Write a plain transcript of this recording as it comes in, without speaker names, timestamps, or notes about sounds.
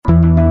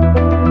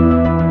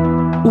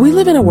We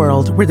live in a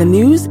world where the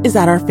news is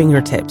at our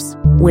fingertips,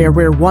 where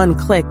we're one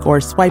click or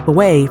swipe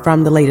away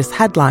from the latest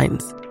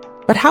headlines.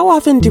 But how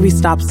often do we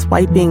stop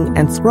swiping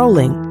and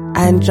scrolling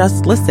and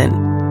just listen?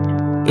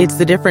 It's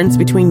the difference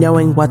between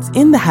knowing what's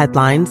in the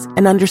headlines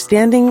and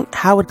understanding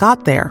how it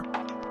got there.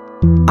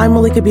 I'm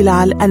Malika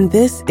Bilal, and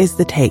this is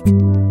The Take,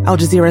 Al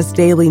Jazeera's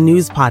daily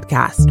news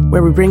podcast,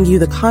 where we bring you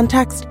the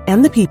context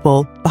and the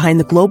people behind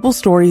the global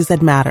stories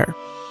that matter.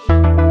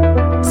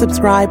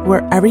 Subscribe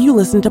wherever you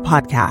listen to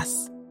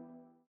podcasts.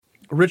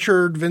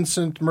 Richard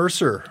Vincent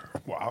Mercer.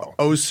 Wow.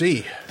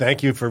 OC.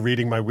 Thank you for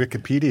reading my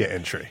Wikipedia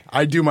entry.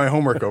 I do my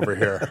homework over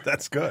here.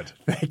 That's good.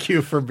 Thank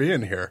you for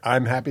being here.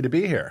 I'm happy to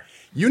be here.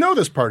 You know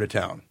this part of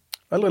town.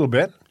 A little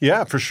bit.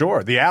 Yeah, for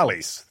sure. The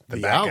alleys.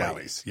 The back alley.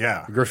 alleys.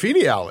 Yeah. The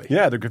graffiti alley.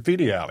 Yeah, the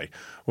graffiti alley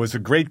was a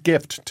great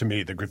gift to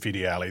me, the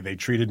graffiti alley. They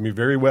treated me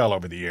very well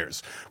over the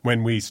years.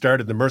 When we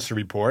started the Mercer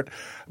Report,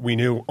 we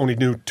only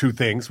knew two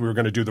things. We were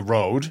going to do the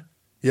road.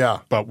 Yeah.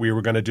 But we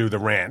were going to do the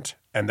rant,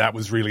 and that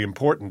was really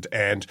important.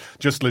 And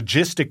just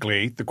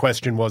logistically, the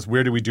question was,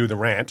 where do we do the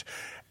rant?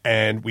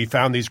 And we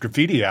found these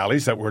graffiti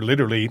alleys that were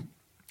literally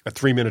a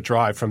 3-minute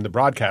drive from the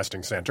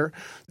broadcasting center.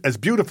 As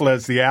beautiful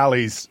as the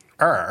alleys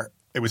are,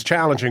 it was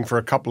challenging for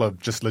a couple of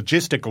just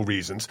logistical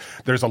reasons.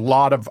 There's a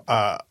lot of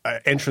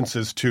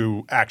entrances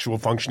to actual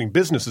functioning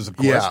businesses, of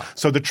course. Yeah.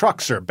 So the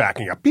trucks are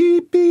backing up,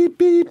 beep, beep,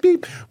 beep,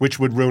 beep, which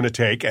would ruin a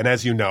take. And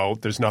as you know,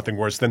 there's nothing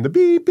worse than the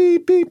beep,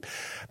 beep, beep.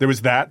 There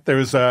was that.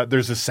 There's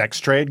a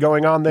sex trade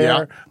going on there.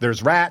 Yeah.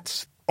 There's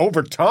rats.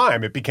 Over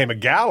time, it became a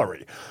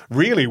gallery.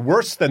 Really,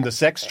 worse than the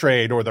sex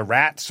trade or the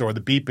rats or the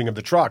beeping of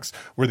the trucks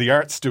were the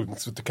art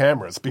students with the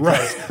cameras,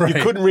 because Right.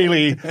 you couldn't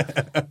really –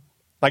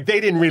 like,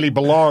 they didn't really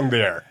belong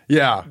there.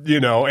 Yeah.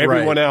 You know,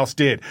 everyone Right. else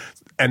did.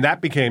 And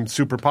that became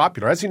super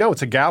popular. As you know,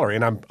 it's a gallery,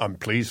 and I'm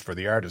pleased for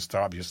the artists,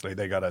 obviously.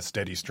 They got a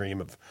steady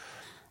stream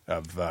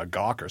of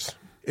gawkers.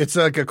 It's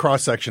like a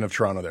cross-section of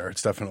Toronto there.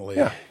 It's definitely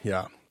 –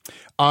 Yeah.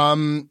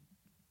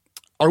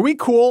 Are we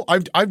cool?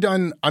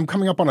 I'm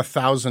coming up on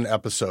 1,000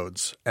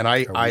 episodes, and Are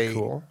we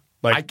cool?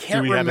 Like, I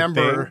can't do we have a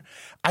remember. thing?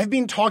 I've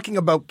been talking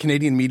about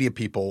Canadian media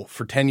people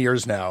for 10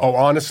 years now. Oh,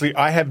 honestly,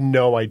 I have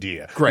no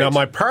idea. Great. Now,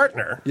 my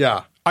partner,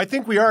 Yeah. I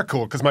think we are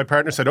cool because my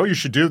partner said, oh, you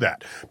should do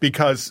that,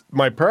 because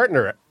my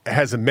partner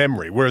has a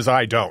memory, whereas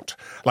I don't.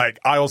 Like,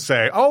 I'll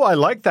say, oh, I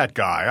like that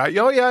guy.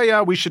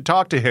 Yeah, we should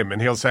talk to him. And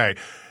he'll say,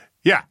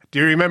 yeah, do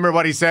you remember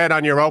what he said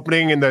on your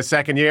opening in the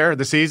second year of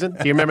the season?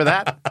 Do you remember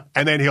that?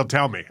 And then he'll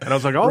tell me. And I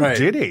was like, oh, Right.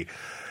 did he?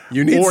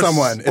 You need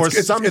someone. Or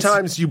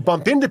sometimes you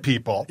bump into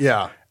people.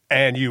 Yeah.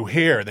 And you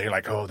hear, they're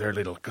like, oh, they're a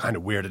little kind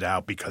of weirded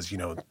out because, you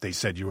know, they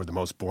said you were the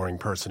most boring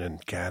person in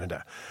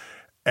Canada.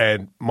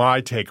 And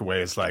my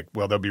takeaway is like,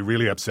 well, they'll be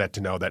really upset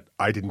to know that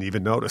I didn't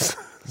even notice.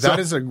 That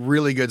is a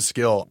really good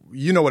skill.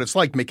 You know what it's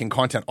like making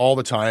content all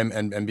the time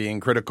and being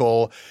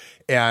critical.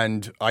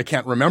 And I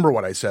can't remember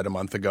what I said a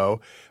month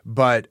ago.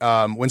 But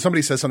when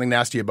somebody says something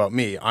nasty about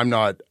me, I'm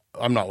not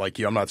like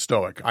you. I'm not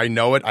stoic. I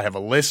know it. I have a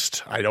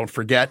list. I don't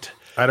forget.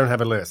 I don't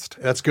have a list.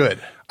 That's good.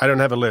 I don't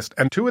have a list.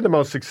 And two of the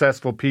most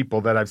successful people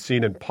that I've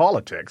seen in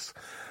politics,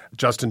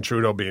 Justin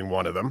Trudeau being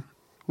one of them,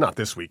 not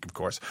this week, of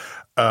course,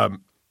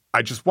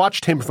 I just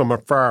watched him from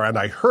afar, and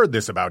I heard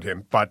this about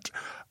him, but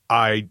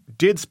I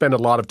did spend a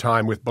lot of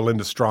time with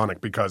Belinda Stronach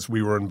because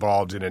we were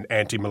involved in an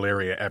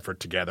anti-malaria effort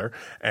together,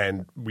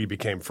 and we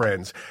became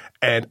friends.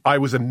 And I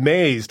was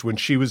amazed when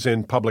she was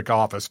in public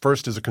office,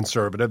 first as a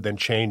conservative, then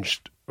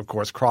changed, of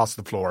course, crossed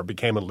the floor,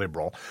 became a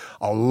liberal.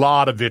 A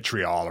lot of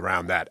vitriol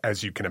around that,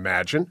 as you can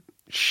imagine.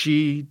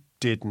 She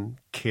didn't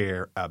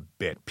care a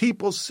bit.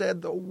 People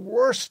said the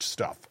worst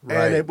stuff,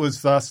 Right. and it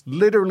was thus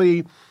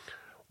literally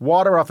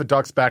water off a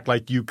duck's back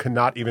like you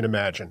cannot even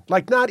imagine.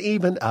 Like not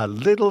even a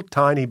little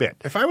tiny bit.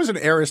 If I was an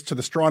heiress to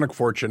the Stronach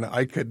fortune,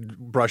 I could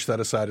brush that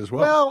aside as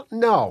well.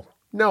 Well,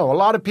 no. A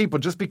lot of people,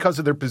 just because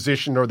of their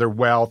position or their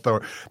wealth,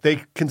 or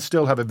they can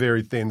still have a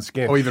very thin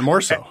skin. Oh, even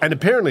more so. And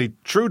apparently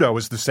Trudeau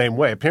is the same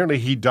way. Apparently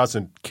he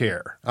doesn't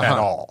care at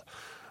all,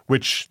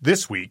 which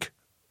this week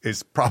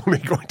is probably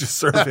going to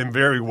serve him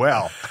very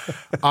well.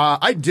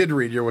 I did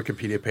read your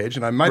Wikipedia page,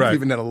 and I might have Right.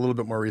 even done a little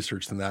bit more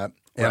research than that.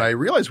 And Right. I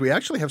realized we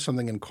actually have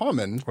something in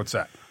common. What's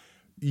that?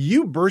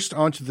 You burst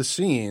onto the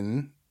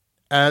scene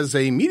as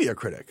a media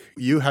critic.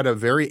 You had a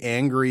very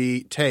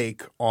angry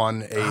take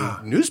on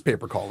a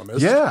newspaper columnist.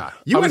 Yeah.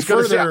 You I went was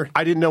gonna say, further.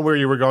 I didn't know where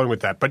you were going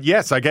with that. But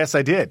yes, I guess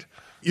I did.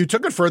 You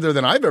took it further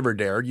than I've ever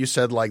dared. You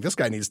said, like, this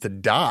guy needs to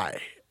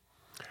die.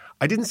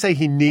 I didn't say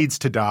he needs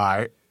to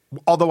die,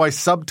 although I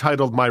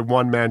subtitled my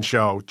one-man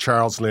show,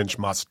 Charles Lynch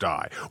Must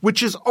Die,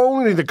 which is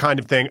only the kind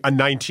of thing a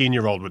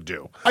 19-year-old would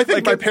do. I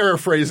think my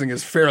paraphrasing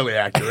is fairly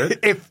accurate.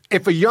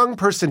 If a young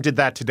person did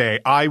that today,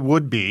 I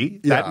would be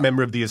Yeah. that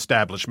member of the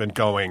establishment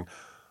going,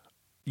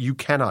 you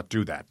cannot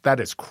do that. That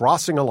is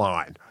crossing a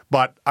line.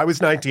 But I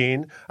was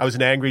 19. I was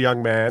an angry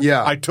young man.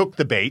 Yeah. I took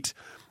the bait.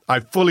 I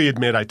fully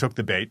admit I took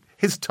the bait.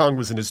 His tongue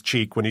was in his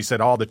cheek when he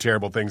said all the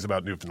terrible things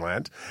about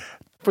Newfoundland,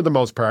 for the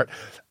most part.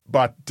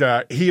 But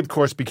he, of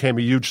course, became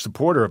a huge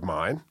supporter of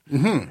mine.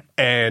 Mm-hmm.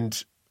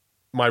 And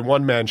my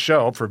one-man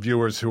show, for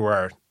viewers who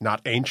are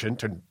not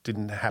ancient and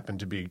didn't happen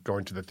to be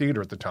going to the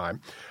theater at the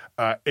time,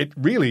 it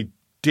really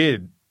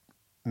did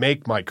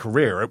make my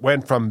career. It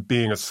went from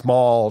being a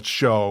small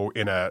show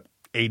in a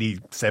 80,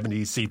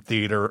 70-seat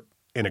theater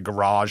in a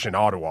garage in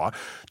Ottawa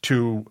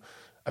to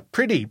a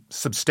pretty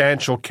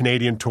substantial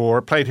Canadian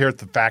tour. Played here at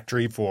the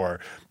Factory for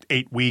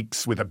 8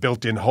 weeks with a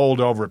built-in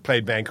holdover. It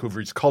played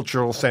Vancouver's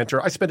Cultural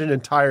Centre. I spent an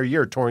entire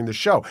year touring the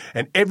show.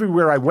 And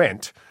everywhere I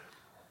went,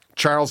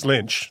 Charles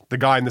Lynch, the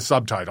guy in the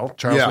subtitle,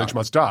 Charles Lynch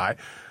Must Die,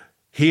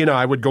 he and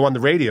I would go on the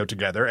radio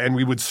together and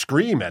we would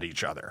scream at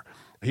each other.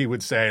 He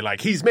would say,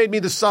 like, he's made me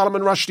the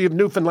Solomon Rushdie of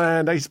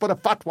Newfoundland. He's put a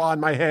fatwa on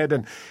my head.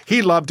 And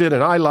he loved it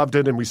and I loved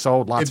it and we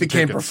sold lots of tickets. It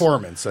became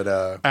performance.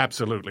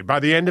 Absolutely. By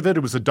the end of it, it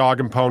was a dog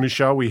and pony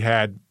show. We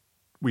had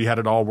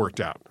it all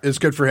worked out. It's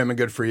good for him and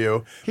good for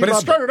you. But it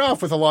started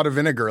off with a lot of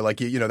vinegar. Like,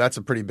 that's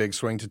a pretty big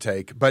swing to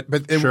take. But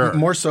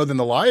more so than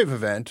the live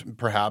event,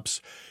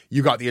 perhaps,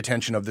 you got the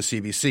attention of the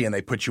CBC and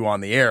they put you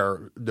on the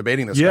air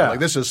debating this. Yeah.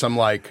 Like, this is some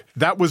like –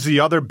 that was the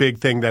other big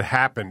thing that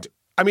happened.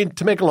 I mean,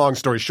 to make a long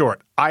story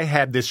short, I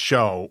had this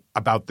show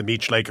about the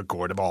Meech Lake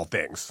Accord of all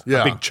things,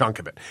 a big chunk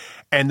of it.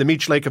 And the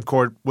Meech Lake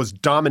Accord was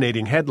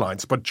dominating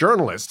headlines. But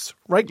journalists,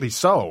 rightly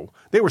so,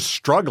 they were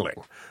struggling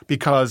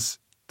because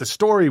the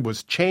story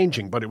was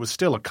changing, but it was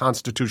still a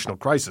constitutional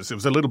crisis. It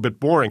was a little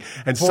bit boring.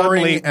 And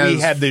suddenly we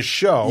had this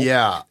show.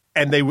 Yeah.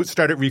 And they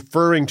started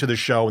referring to the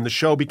show, and the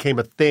show became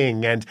a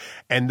thing. And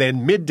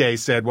then Midday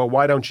said, well,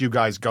 why don't you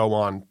guys go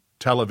on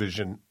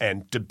television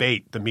and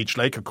debate the Meech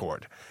Lake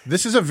Accord?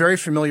 This is a very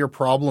familiar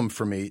problem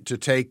for me, to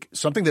take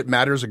something that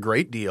matters a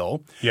great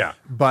deal,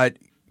 but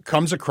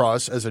comes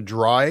across as a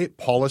dry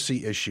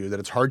policy issue that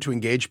it's hard to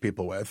engage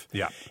people with.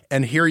 Yeah.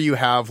 And here you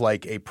have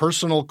like a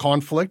personal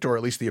conflict, or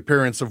at least the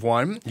appearance of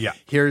one. Yeah.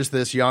 Here's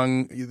this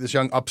young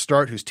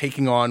upstart who's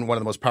taking on one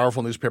of the most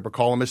powerful newspaper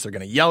columnists. They're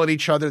going to yell at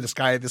each other. This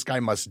guy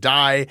must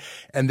die.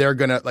 And they're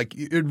going to like –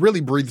 it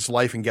really breathes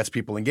life and gets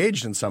people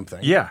engaged in something.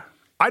 Yeah.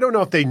 I don't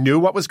know if they knew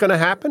what was going to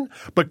happen,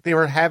 but they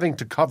were having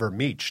to cover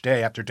Meech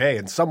day after day.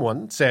 And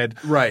someone said,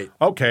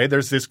 okay,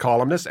 there's this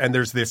columnist and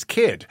there's this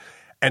kid.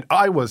 And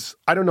I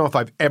don't know if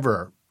I've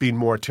ever been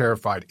more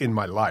terrified in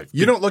my life.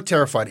 You don't look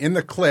terrified. In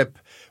the clip.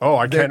 Oh,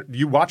 I can't.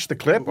 You watched the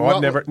clip? Oh,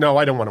 Well, no,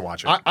 I don't want to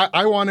watch it.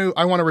 I want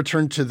to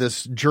return to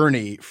this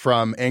journey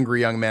from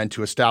angry young man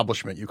to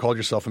establishment. You called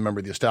yourself a member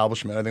of the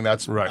establishment. I think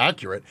that's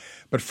accurate.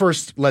 But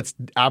first, let's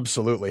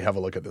absolutely have a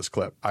look at this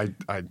clip. I'm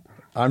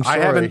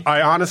sorry.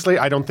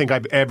 I don't think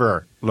I've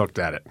ever looked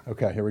at it.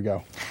 Okay, here we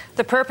go.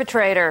 The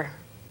perpetrator,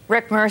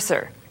 Rick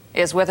Mercer,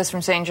 is with us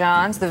from St.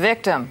 John's. The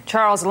victim,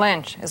 Charles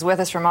Lynch, is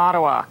with us from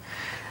Ottawa.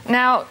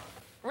 Now,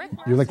 Rick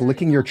Mercer, you're like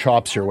licking your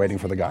chops here waiting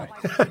for the guy.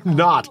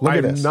 Not. Look I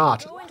at am this.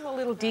 not. Go into a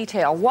little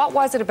detail. What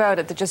was it about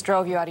it that just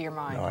drove you out of your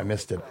mind? No, I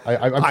missed it.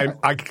 I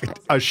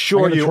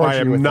assure you I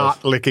am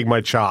not licking my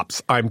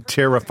chops. I'm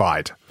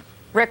terrified.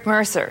 Rick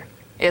Mercer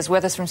is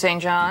with us from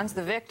St. John's.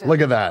 The victim.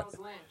 Look at that.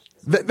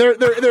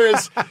 There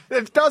is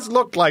It does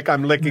look like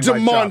I'm licking my chops.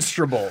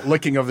 demonstrable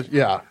licking of the –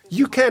 yeah.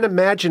 You can't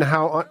imagine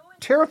how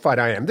terrified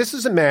I am. This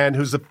is a man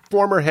who's the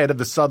former head of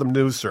the Southern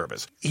News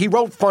Service. He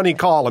wrote funny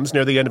columns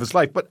near the end of his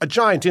life, but a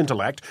giant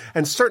intellect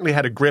and certainly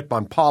had a grip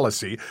on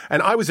policy.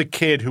 And I was a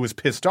kid who was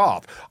pissed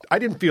off. I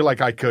didn't feel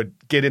like I could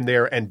get in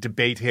there and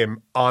debate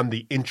him on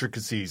the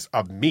intricacies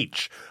of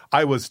Meech.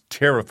 I was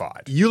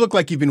terrified. You look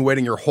like you've been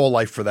waiting your whole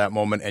life for that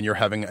moment and you're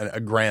having a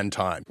grand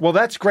time. Well,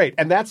 that's great.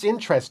 And that's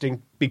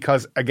interesting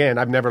because, again,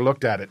 I've never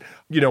looked at it.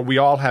 We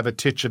all have a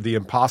titch of the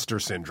imposter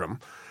syndrome.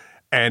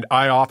 And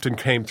I often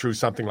came through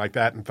something like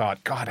that and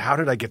thought, God, how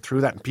did I get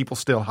through that? And people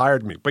still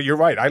hired me. But you're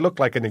right. I look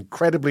like an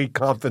incredibly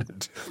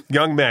confident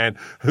young man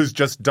who's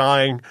just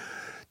dying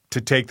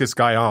to take this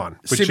guy on.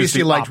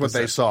 CBC liked what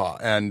they saw,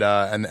 and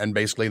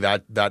basically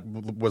that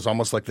was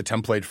almost like the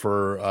template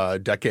for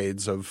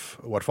decades of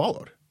what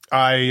followed.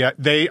 I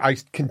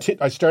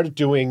started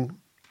doing,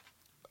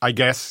 I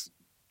guess,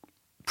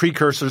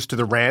 precursors to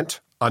the Rant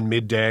on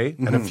Midday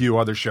and a few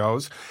other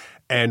shows.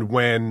 And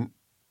when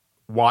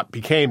what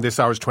became This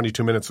Hour's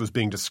 22 Minutes was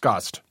being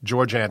discussed,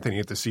 George Anthony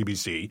at the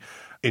CBC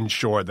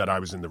ensured that I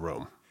was in the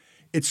room.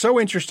 It's so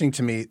interesting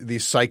to me,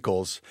 these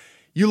cycles.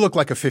 You look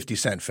like a 50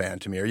 Cent fan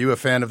to me. Are you a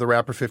fan of the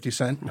rapper 50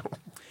 Cent?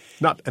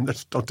 No.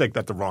 Don't take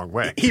that the wrong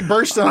way. He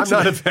burst onto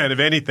I'm not a fan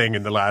of anything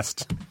in the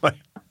last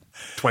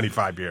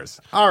 25 years.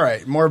 All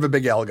right. More of a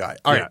Big L guy.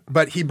 All right. Yeah.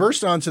 But he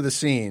burst onto the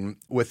scene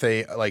with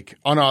a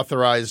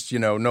unauthorized,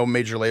 no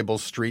major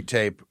labels street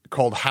tape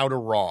called How to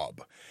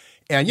Rob.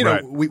 And,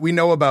 we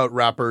know about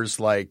rappers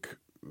like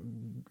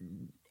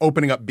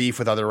opening up beef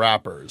with other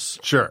rappers.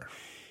 Sure.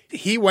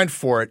 He went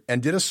for it and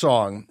did a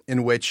song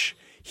in which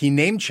he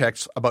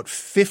name-checks about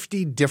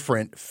 50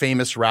 different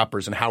famous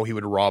rappers and how he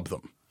would rob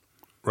them.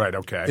 Right,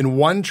 okay. In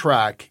one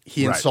track,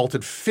 he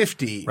insulted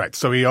 50. Right,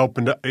 so he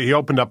opened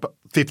up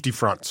 50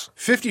 fronts.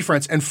 50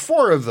 fronts, and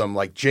 4 of them,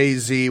 like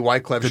Jay-Z,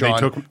 Wyclef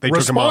Jean, they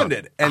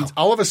responded. And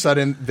all of a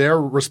sudden, they're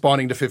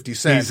responding to 50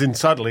 Cent.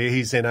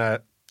 He's in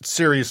a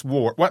serious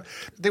war. Well,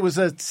 there was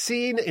a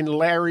scene in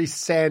Larry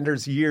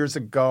Sanders years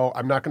ago.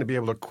 I'm not going to be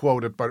able to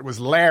quote it, but it was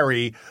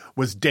Larry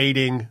was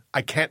dating,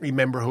 I can't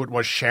remember who it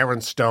was,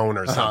 Sharon Stone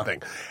or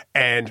something.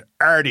 And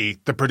Artie,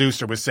 the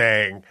producer, was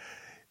saying,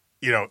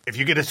 you know, if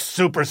you get a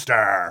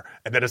superstar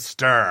and then a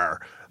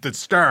star, the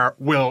star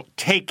will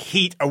take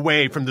heat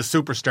away from the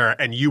superstar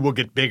and you will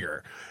get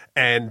bigger.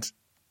 And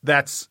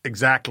that's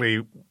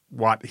exactly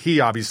what he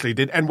obviously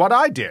did and what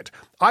I did.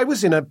 I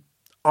was in an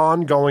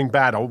ongoing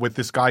battle with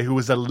this guy who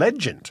was a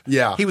legend.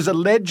 Yeah. He was a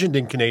legend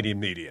in Canadian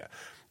media.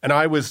 And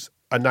I was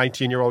a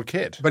 19-year-old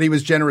kid. But he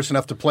was generous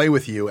enough to play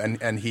with you,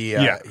 and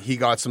he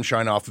got some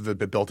shine off of it,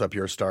 but built up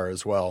your star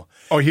as well.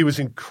 Oh, he was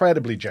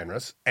incredibly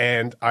generous.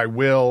 And I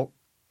will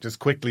just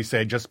quickly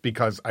say, just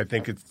because I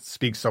think it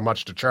speaks so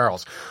much to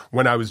Charles,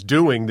 when I was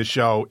doing the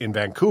show in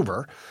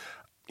Vancouver,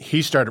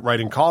 he started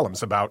writing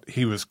columns about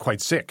he was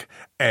quite sick.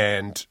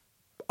 And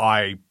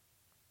I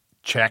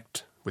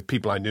checked with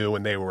people I knew,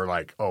 and they were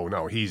like, oh,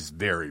 no, he's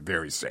very,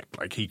 very sick.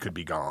 Like, he could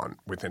be gone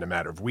within a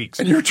matter of weeks.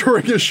 And you're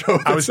touring a show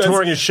that I was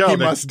touring a show he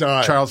that must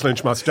die. Charles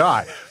Lynch must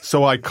die.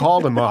 So I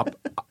called him up.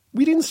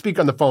 We didn't speak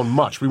on the phone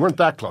much. We weren't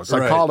that close.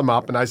 Right. I called him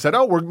up, and I said,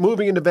 oh, we're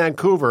moving into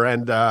Vancouver,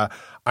 and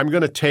I'm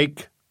going to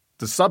take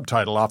the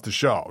subtitle off the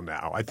show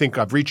now. I think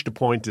I've reached a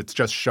point. It's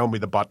just show me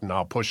the button,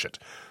 I'll push it.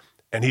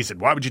 And he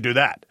said, why would you do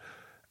that?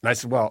 And I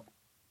said, well,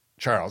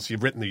 Charles,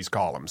 you've written these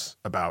columns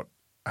about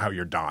how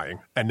you're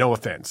dying, and no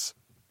offense,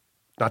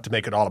 not to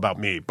make it all about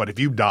me, but if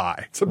you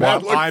die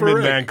while I'm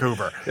in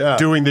Vancouver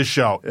doing this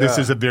show, this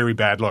is a very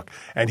bad look.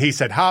 And he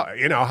said,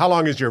 how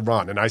long is your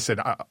run? And I said,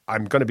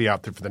 I'm going to be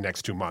out there for the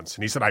next 2 months.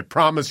 And he said, I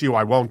promise you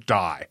I won't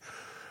die.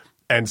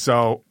 And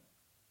so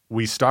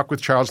we stuck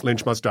with Charles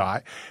Lynch Must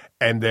Die.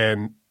 And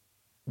then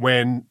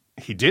when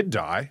he did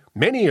die,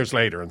 many years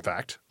later, in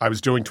fact, I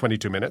was doing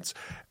 22 Minutes,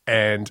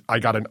 and I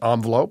got an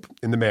envelope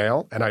in the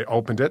mail, and I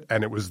opened it,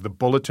 and it was the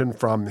bulletin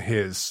from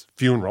his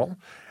funeral.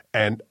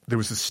 And there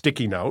was a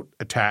sticky note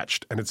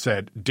attached, and it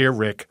said, Dear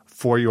Rick,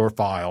 for your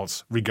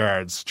files,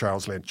 regards,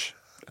 Charles Lynch.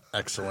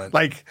 Excellent.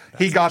 Like,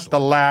 he got the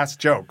last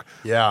joke.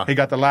 Yeah. He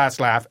got the last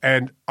laugh.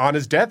 And on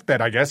his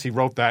deathbed, I guess, he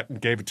wrote that and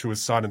gave it to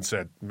his son and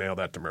said, mail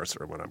that to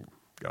Mercer when I'm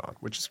gone,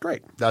 which is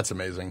great. That's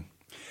amazing.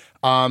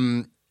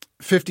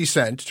 50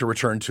 Cent, to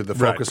return to the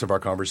focus of our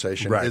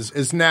conversation,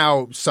 is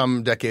now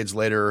some decades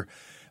later,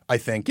 I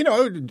think,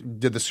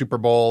 did the Super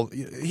Bowl.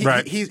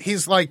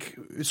 He's like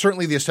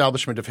certainly the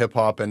establishment of hip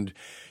hop. And,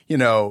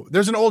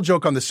 there's an old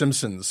joke on The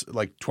Simpsons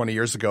like 20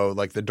 years ago,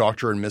 like the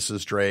Dr. and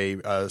Mrs. Dre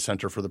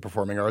Center for the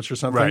Performing Arts or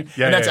something. Right.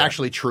 Yeah, and that's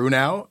actually true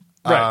now.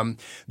 Right.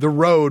 The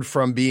road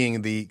from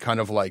being the kind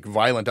of like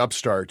violent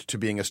upstart to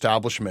being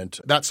establishment,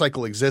 that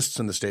cycle exists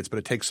in the States, but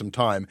it takes some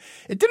time.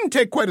 It didn't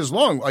take quite as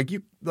long.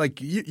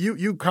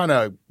 You kind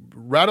of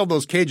rattled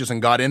those cages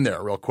and got in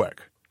there real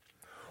quick.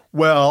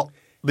 Well,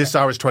 This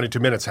Hour's 22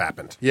 Minutes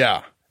happened.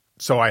 Yeah.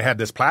 So I had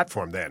this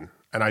platform then,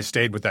 and I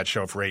stayed with that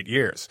show for 8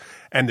 years.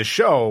 And the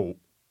show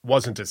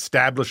wasn't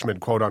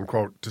establishment, quote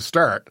unquote, to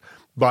start,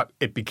 but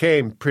it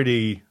became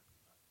pretty,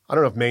 I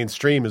don't know if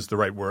mainstream is the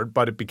right word,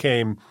 but it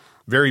became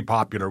very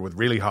popular with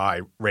really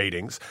high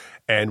ratings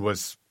and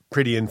was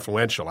pretty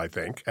influential, I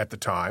think, at the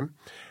time.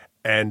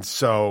 And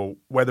so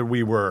whether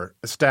we were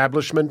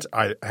establishment,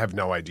 I have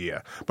no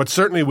idea. But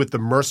certainly with the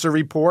Mercer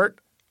report,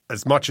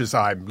 as much as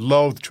I'm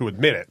loath to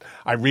admit it,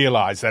 I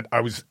realized that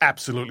I was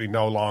absolutely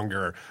no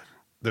longer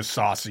the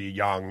saucy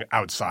young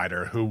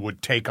outsider who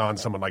would take on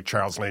someone like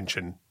Charles Lynch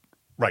and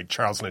write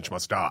Charles Lynch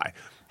Must Die.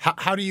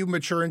 How do you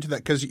mature into that?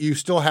 Because you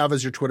still have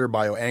as your Twitter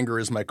bio, anger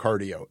is my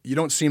cardio. You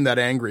don't seem that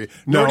angry.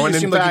 No, do you and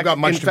seem like you've got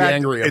much to be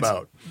angry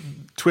about.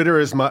 Twitter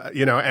is my,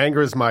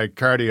 anger is my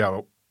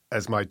cardio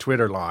as my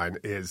Twitter line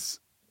is,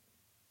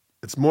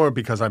 it's more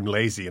because I'm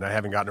lazy and I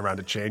haven't gotten around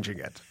to changing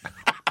it.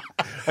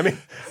 I mean,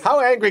 how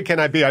angry can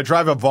I be? I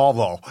drive a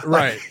Volvo.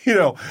 Right.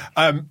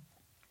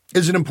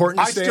 Is it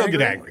important to stay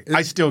angry?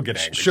 I still get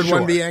angry. Should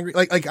one be angry?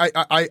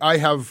 I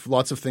have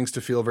lots of things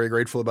to feel very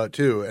grateful about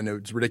too, and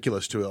it's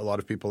ridiculous to a lot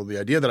of people, the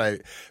idea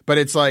that but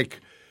it's like,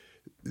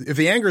 if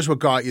the anger is what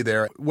got you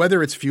there,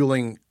 whether it's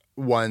fueling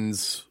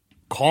one's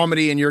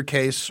comedy in your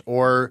case,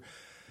 or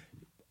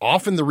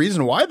often the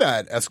reason why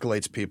that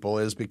escalates people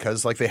is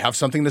because like they have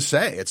something to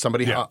say. It's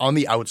somebody on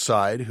the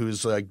outside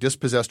who's like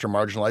dispossessed or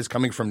marginalized,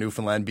 coming from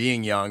Newfoundland,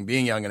 being young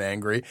and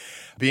angry,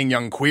 being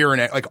young, queer,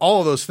 and like all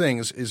of those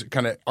things is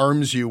kind of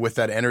arms you with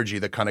that energy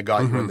that kind of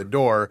got you in the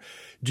door.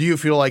 Do you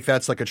feel like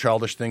that's like a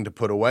childish thing to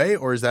put away,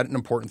 or is that an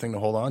important thing to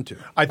hold on to?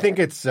 I think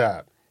it's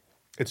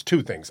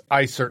two things.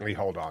 I certainly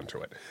hold on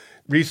to it.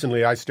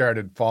 Recently, I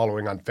started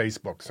following on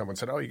Facebook. Someone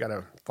said, "Oh, you got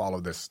to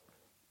follow this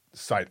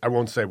site." I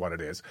won't say what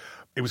it is.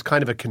 It was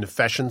kind of a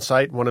confession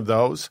site, one of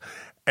those,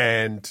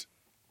 and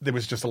there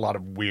was just a lot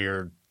of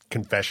weird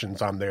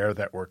confessions on there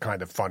that were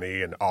kind of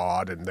funny and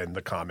odd, and then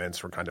the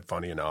comments were kind of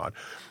funny and odd.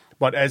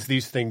 But as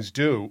these things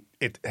do,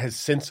 it has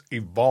since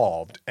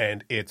evolved,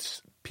 and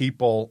it's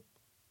people,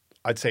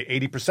 I'd say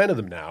 80% of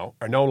them now,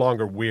 are no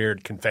longer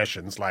weird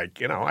confessions like,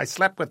 I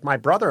slept with my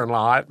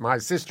brother-in-law at my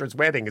sister's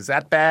wedding. Is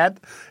that bad?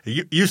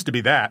 It used to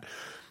be that.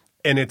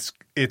 And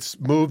it's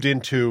moved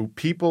into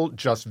people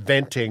just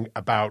venting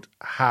about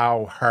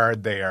how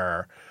hard they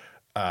are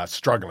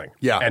struggling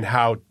and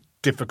how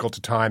difficult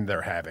a time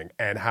they're having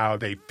and how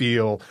they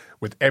feel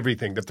with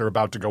everything that they're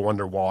about to go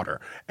underwater.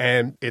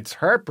 And it's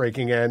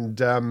heartbreaking.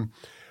 And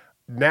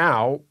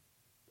now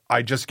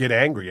I just get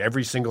angry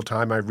every single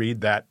time I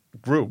read that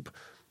group,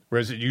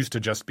 whereas it used to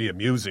just be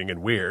amusing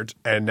and weird.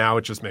 And now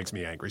it just makes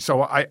me angry.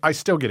 So I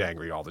still get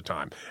angry all the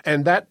time.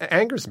 And that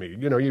angers me.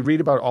 You know, you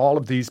read about all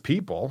of these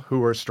people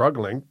who are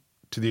struggling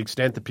to the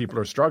extent that people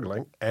are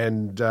struggling.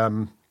 And,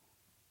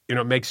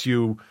 it makes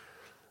you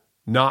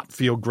not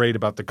feel great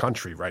about the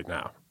country right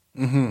now.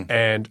 Mm-hmm.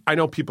 And I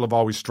know people have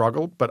always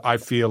struggled, but I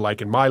feel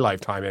like in my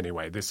lifetime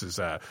anyway, this is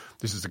a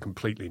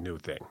completely new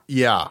thing.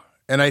 Yeah.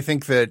 And I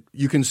think that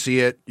you can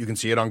see it. You can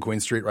see it on Queen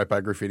Street right by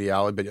Graffiti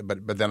Alley,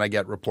 but then I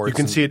get reports. You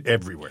can see it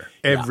everywhere,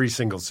 every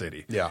single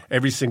city,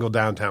 every single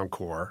downtown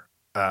core.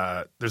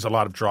 There's a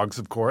lot of drugs,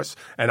 of course,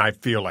 and I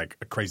feel like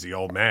a crazy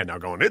old man now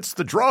going, it's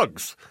the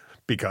drugs,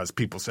 because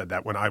people said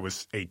that when I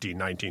was 18,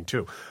 19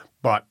 too.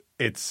 But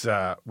it's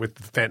with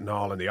the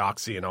fentanyl and the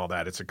oxy and all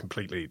that, it's a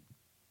completely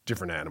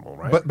different animal,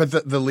 right? But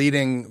the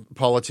leading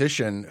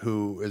politician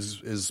who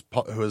is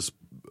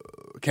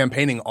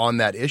campaigning on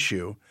that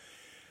issue,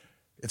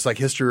 it's like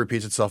history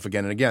repeats itself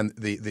again and again.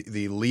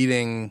 The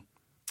leading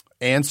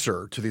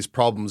answer to these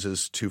problems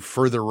is to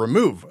further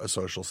remove a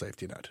social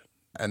safety net.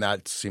 And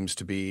that seems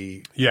to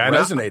be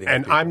resonating.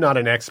 And I'm not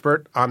an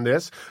expert on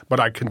this, but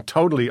I can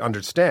totally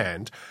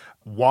understand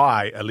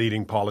why a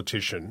leading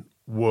politician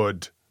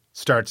would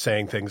start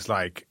saying things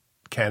like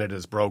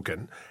Canada's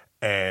broken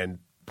and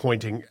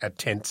pointing at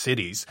tent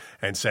cities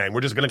and saying,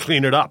 we're just going to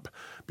clean it up,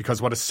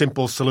 because what a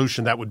simple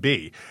solution that would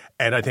be.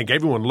 And I think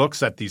everyone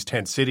looks at these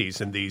tent cities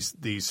and these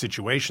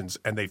situations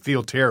and they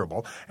feel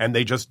terrible and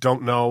they just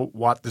don't know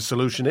what the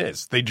solution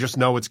is. They just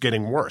know it's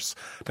getting worse.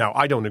 Now,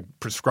 I don't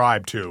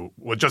prescribe to,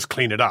 well, just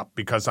clean it up,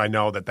 because I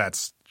know that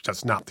that's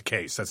just not the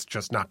case. That's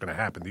just not going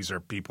to happen. These are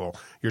people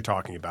you're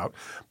talking about.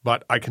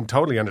 But I can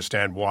totally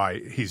understand why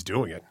he's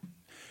doing it.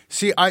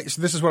 See, so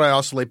this is what I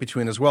oscillate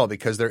between as well,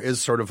 because there is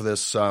sort of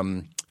this,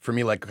 for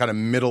me, like kind of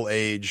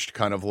middle-aged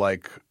kind of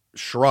like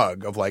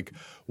shrug of like,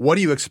 what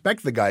do you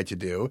expect the guy to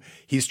do?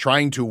 He's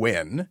trying to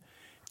win.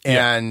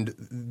 And,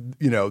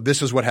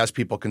 this is what has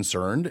people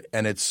concerned,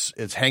 and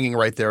it's hanging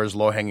right there as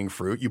low-hanging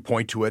fruit. You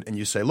point to it and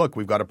you say, look,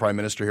 we've got a prime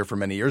minister here for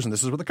many years, and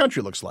this is what the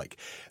country looks like.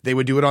 They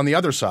would do it on the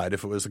other side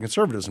if it was the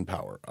Conservatives in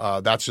power.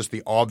 That's just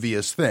the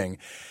obvious thing.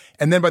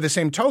 And then by the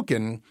same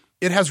token,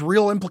 it has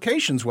real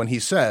implications when he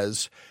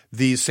says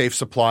these safe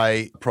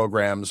supply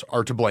programs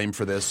are to blame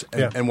for this,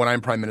 and when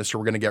I'm prime minister,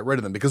 we're going to get rid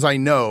of them, because I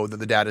know that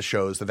the data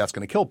shows that that's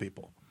going to kill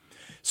people.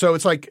 So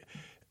it's like,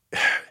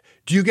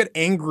 do you get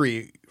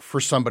angry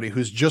for somebody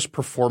who's just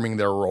performing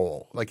their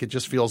role? Like, it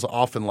just feels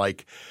often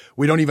like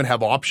we don't even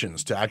have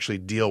options to actually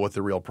deal with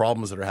the real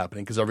problems that are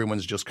happening, because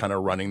everyone's just kind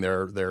of running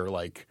their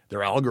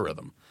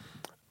algorithm.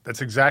 That's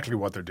exactly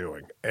what they're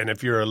doing. And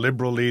if you're a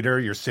Liberal leader,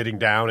 you're sitting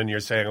down and you're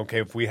saying, okay,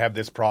 if we have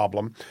this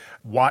problem,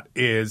 what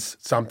is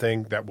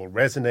something that will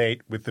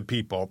resonate with the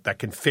people that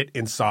can fit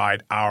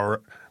inside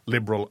our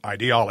Liberal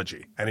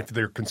ideology? And if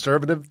they're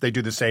conservative, they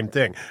do the same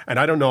thing. And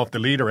I don't know if the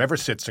leader ever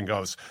sits and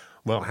goes,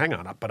 well, hang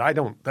on, but I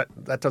don't –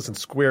 that doesn't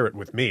square it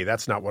with me.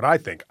 That's not what I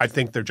think. I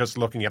think they're just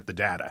looking at the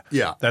data.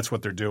 Yeah. That's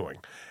what they're doing.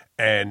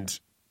 And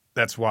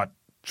that's what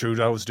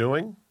Trudeau's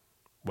doing.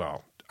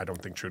 Well, I don't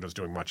think Trudeau's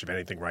doing much of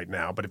anything right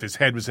now, but if his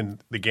head was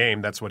in the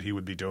game, that's what he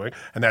would be doing,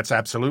 and that's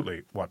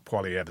absolutely what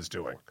Poilievre is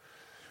doing.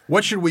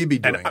 What should we be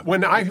doing?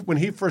 And when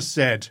he first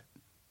said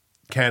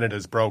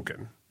Canada's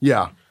broken,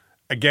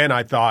 again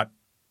I thought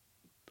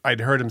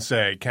I'd heard him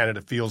say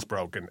Canada feels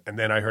broken, and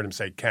then I heard him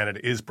say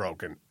Canada is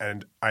broken,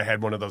 and I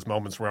had one of those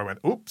moments where I went,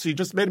 oops, he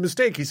just made a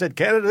mistake. He said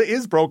Canada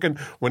is broken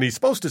when he's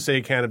supposed to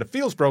say Canada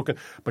feels broken,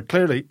 but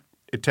clearly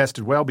it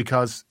tested well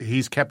because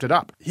he's kept it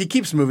up. He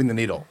keeps moving the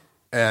needle.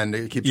 And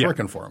it keeps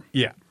working for him.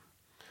 Yeah.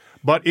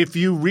 But if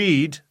you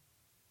read,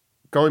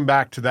 going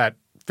back to that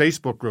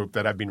Facebook group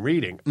that I've been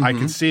reading, I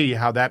can see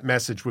how that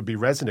message would be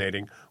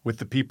resonating with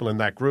the people in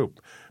that group,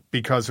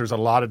 because there's a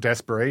lot of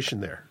desperation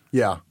there.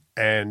 Yeah.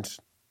 And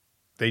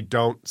they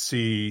don't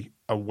see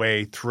a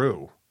way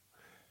through.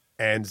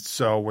 And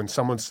so when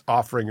someone's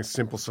offering a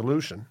simple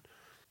solution,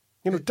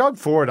 Doug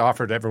Ford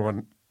offered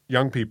everyone,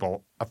 young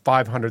people, a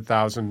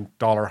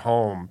 $500,000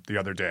 home the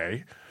other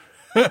day.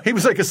 He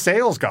was like a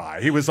sales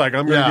guy. He was like,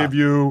 I'm going to give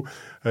you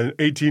an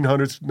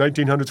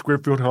 1,900 square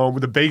foot home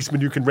with a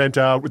basement you can rent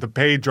out, with a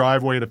paved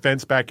driveway and a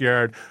fenced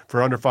backyard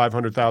for under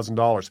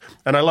 $500,000.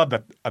 And I love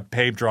that, a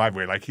paved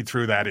driveway. Like, he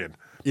threw that in.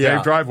 Yeah.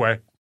 Paved driveway.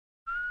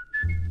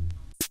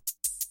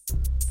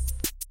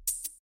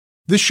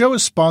 This show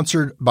is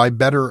sponsored by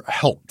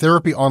BetterHelp,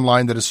 therapy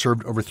online that has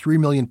served over 3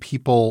 million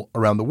people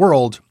around the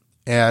world.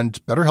 And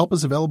BetterHelp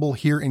is available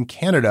here in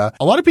Canada.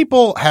 A lot of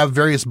people have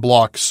various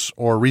blocks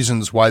or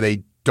reasons why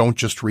they don't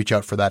just reach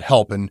out for that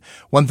help. And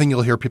one thing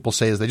you'll hear people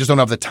say is they just don't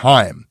have the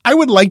time. I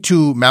would like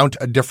to mount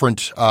a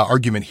different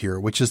argument here,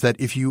 which is that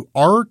if you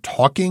are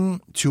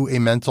talking to a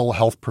mental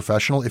health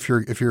professional, if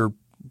you're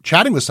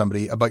chatting with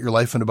somebody about your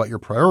life and about your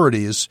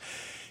priorities,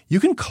 you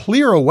can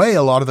clear away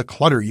a lot of the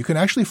clutter. You can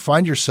actually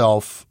find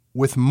yourself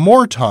with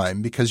more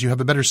time because you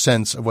have a better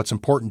sense of what's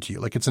important to you.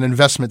 Like it's an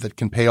investment that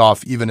can pay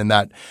off even in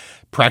that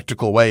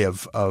practical way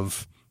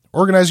of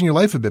organizing your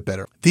life a bit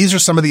better. These are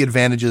some of the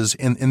advantages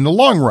in the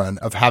long run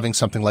of having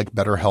something like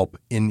BetterHelp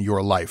in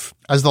your life.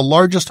 As the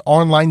largest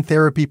online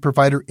therapy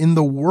provider in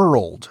the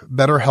world,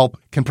 BetterHelp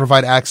can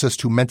provide access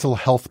to mental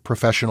health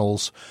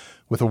professionals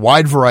with a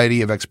wide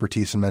variety of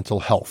expertise in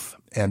mental health.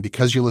 And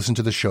because you listen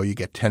to the show, you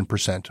get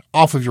 10%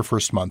 off of your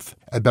first month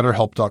at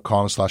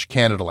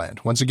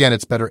betterhelp.com/CanadaLand. Once again,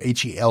 it's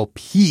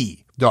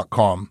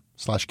betterhelp.com/CanadaLand.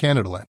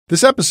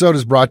 This episode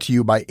is brought to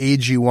you by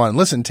AG1.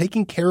 Listen,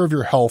 taking care of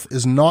your health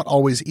is not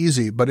always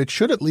easy, but it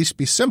should at least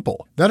be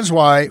simple. That is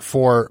why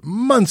for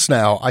months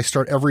now, I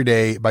start every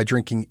day by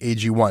drinking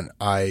AG1.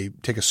 I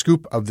take a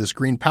scoop of this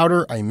green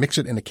powder, I mix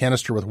it in a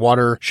canister with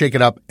water, shake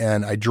it up,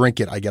 and I drink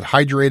it. I get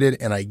hydrated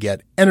and I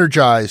get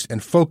energized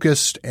and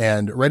focused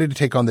and ready to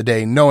take on the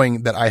day,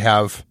 knowing that I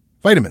have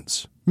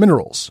vitamins,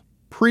 minerals,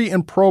 pre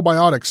and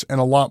probiotics, and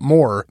a lot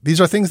more.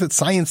 These are things that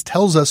science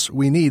tells us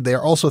we need. They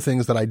are also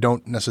things that I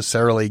don't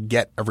necessarily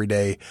get every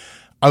day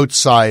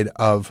outside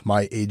of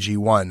my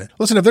AG1.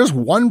 Listen, if there's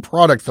one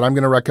product that I'm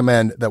going to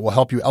recommend that will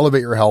help you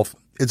elevate your health,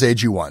 it's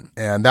AG1.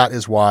 And that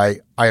is why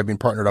I have been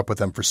partnered up with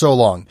them for so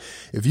long.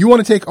 If you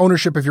want to take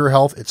ownership of your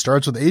health, it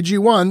starts with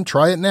AG1.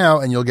 Try it now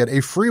and you'll get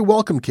a free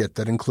welcome kit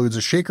that includes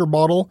a shaker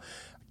bottle,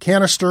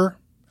 canister,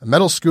 a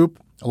metal scoop,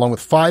 along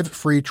with 5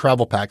 free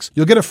travel packs.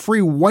 You'll get a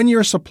free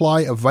 1-year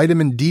supply of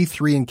vitamin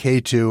D3 and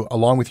K2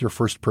 along with your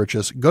first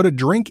purchase. Go to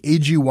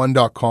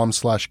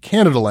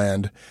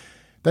drinkag1.com/CanadaLand.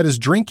 That is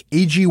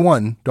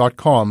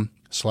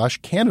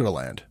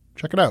drinkag1.com/CanadaLand.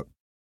 Check it out.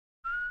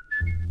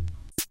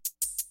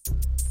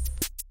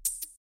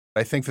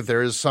 I think that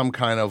there is some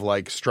kind of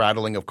like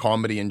straddling of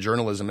comedy and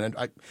journalism, and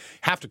I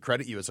have to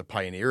credit you as a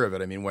pioneer of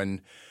it. I mean,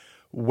 when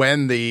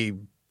the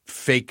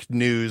fake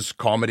news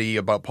comedy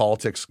about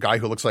politics, guy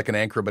who looks like an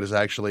anchor but is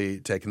actually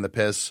taking the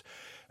piss.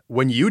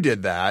 When you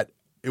did that,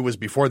 it was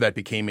before that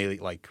became a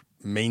like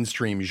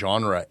mainstream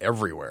genre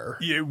everywhere.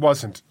 It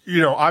wasn't.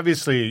 You know,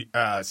 obviously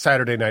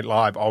Saturday Night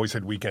Live always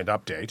had Weekend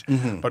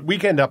Update, but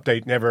Weekend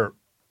Update never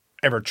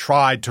ever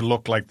tried to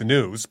look like the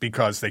news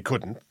because they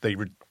couldn't. They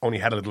only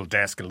had a little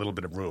desk and a little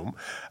bit of room.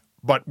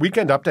 But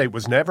Weekend Update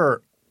was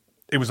never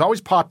 – it was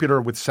always popular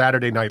with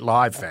Saturday Night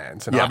Live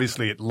fans, and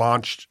obviously it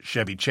launched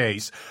Chevy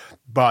Chase.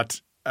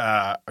 But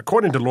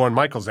according to Lorne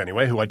Michaels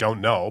anyway, who I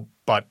don't know,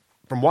 but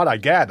from what I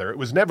gather, it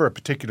was never a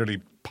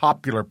particularly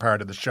popular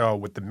part of the show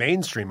with the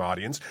mainstream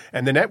audience,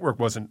 and the network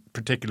wasn't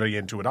particularly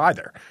into it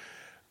either.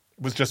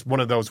 It was just one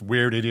of those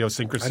weird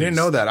idiosyncrasies. I didn't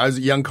know that. I was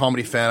a young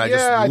comedy fan. I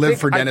just lived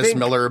for Dennis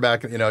Miller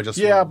back, you know, just.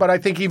 Yeah, but I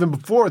think even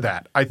before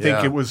that, I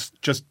think it was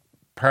just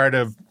part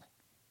of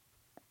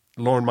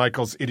Lorne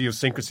Michaels'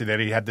 idiosyncrasy that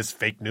he had this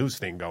fake news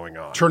thing going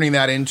on. Turning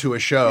that into a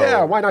show.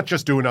 Yeah, why not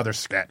just do another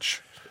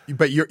sketch?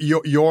 But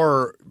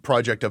your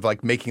project of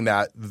like making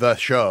that the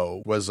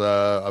show was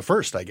a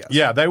first, I guess.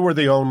 Yeah, they were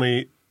the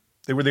only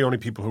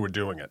people who were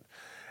doing it.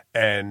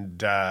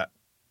 And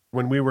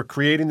when we were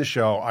creating the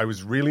show, I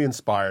was really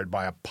inspired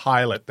by a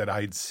pilot that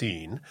I'd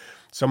seen.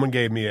 Someone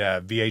gave me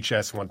a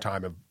VHS one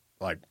time of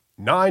like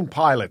 9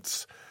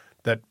 pilots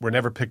that were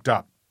never picked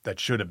up that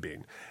should have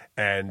been.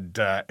 And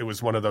it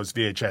was one of those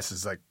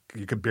VHSs like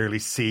you could barely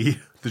see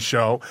the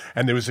show.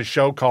 And there was a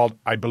show called,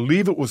 I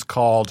believe it was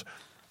called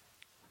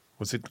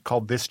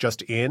This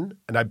Just In?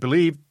 And I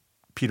believe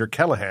Peter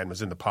Callahan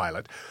was in the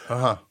pilot.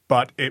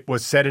 But it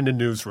was set in a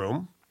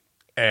newsroom.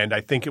 And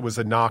I think it was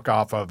a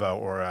knockoff of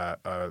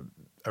a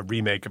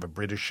remake of a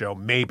British show,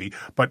 maybe.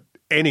 But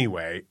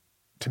anyway,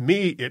 to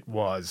me, it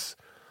was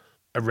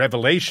a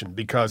revelation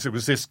because it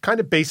was this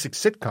kind of basic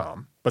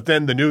sitcom. But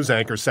then the news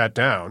anchor sat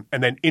down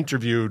and then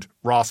interviewed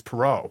Ross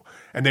Perot.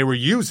 And they were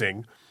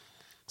using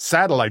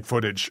satellite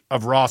footage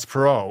of Ross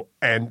Perot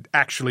and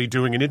actually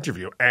doing an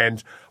interview.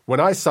 And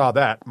when I saw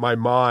that, my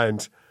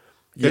mind,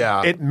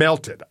 it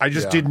melted. I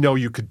just didn't know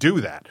you could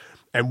do that.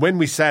 And when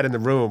we sat in the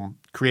room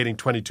creating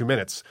 22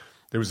 Minutes,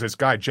 there was this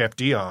guy, Jeff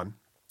Dion,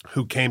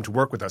 who came to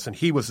work with us, and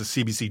he was the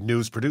CBC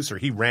News producer.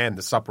 He ran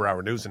the Supper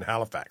Hour News in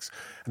Halifax.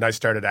 And I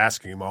started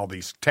asking him all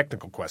these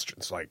technical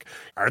questions like,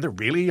 are there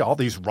really all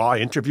these raw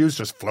interviews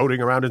just floating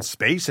around in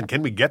space, and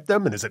can we get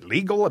them, and is it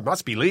legal? It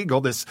must be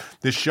legal. This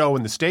show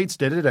in the States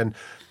did it, and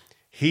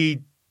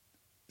he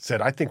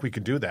said, I think we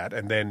could do that.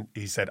 And then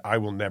he said, I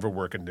will never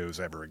work in news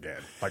ever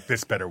again. Like,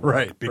 this better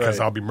work because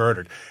I'll be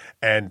murdered.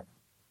 And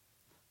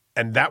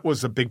that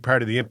was a big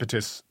part of the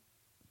impetus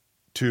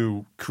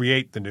to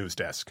create the news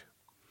desk.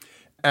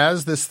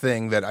 As this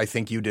thing that I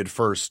think you did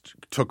first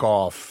took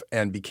off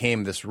and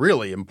became this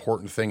really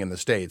important thing in the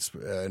States,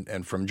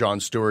 and from Jon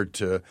Stewart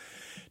to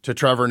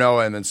Trevor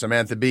Noah and then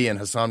Samantha Bee and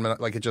Hassan,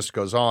 like it just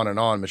goes on and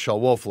on, Michelle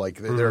Wolf, like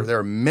there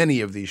are many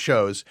of these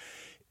shows.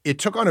 It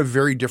took on a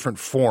very different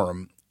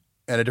form.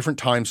 and a different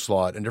time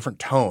slot and a different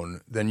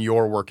tone than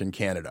your work in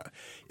Canada.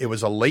 It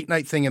was a late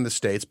night thing in the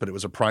States, but it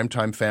was a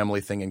primetime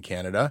family thing in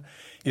Canada.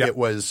 Yep. It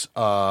was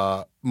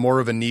more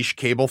of a niche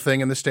cable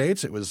thing in the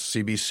States. It was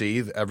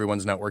CBC,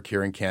 everyone's network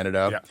here in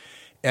Canada. Yep.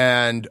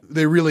 And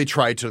they really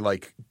tried to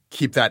like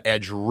keep that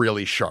edge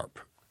really sharp.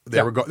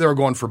 They were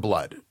going for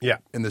blood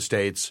in the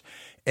States.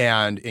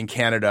 And in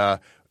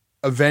Canada,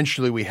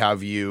 eventually we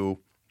have you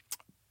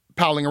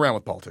palling around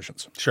with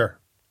politicians. Sure.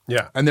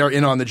 Yeah. And they're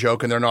in on the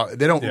joke, and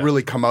they don't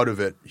really come out of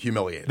it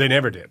humiliated. They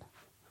never did.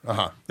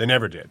 They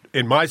never did.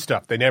 In my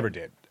stuff, they never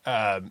did.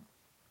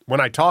 When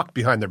I talked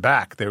behind their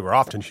back, they were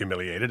often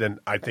humiliated, and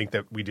I think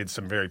that we did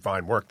some very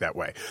fine work that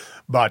way.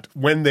 But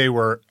when they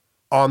were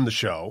on the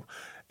show,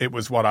 it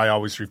was what I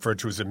always refer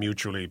to as a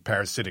mutually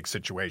parasitic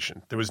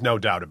situation. There was no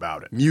doubt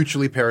about it.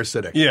 Mutually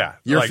parasitic. Yeah.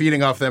 You're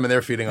feeding off them, and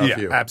they're feeding off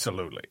you. Yeah,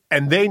 absolutely.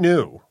 And they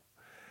knew.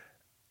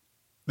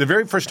 The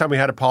very first time we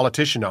had a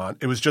politician on,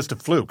 it was just a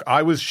fluke.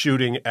 I was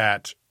shooting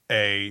at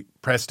a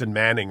Preston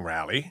Manning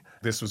rally.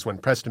 This was when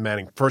Preston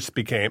Manning first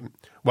became,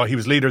 he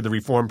was leader of the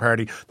Reform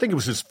Party. I think it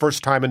was his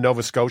first time in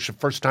Nova Scotia,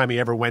 first time he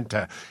ever went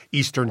to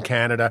Eastern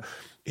Canada.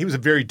 He was a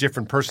very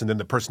different person than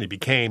the person he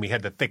became. He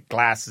had the thick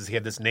glasses. He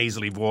had this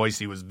nasally voice.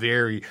 He was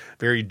very,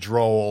 very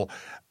droll.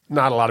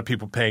 Not a lot of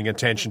people paying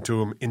attention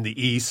to him in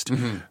the East.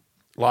 Mm-hmm.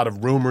 A lot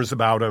of rumors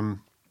about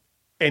him.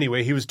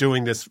 Anyway, he was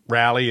doing this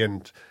rally,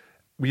 and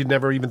we had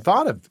never even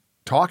thought of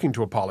talking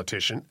to a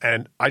politician.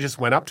 And I just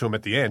went up to him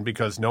at the end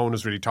because no one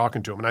was really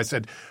talking to him. And I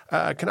said,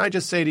 can I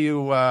just say to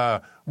you,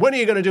 when are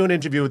you going to do an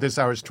interview with This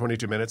Hour's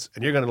 22 Minutes?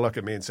 And you're going to look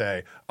at me and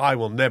say, I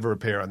will never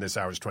appear on This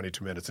Hour's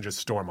 22 Minutes, and just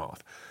storm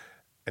off.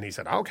 And he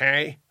said,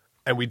 okay.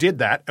 And we did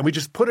that. And we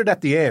just put it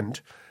at the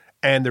end.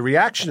 And the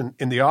reaction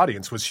in the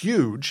audience was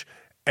huge.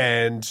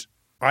 And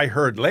I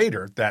heard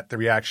later that the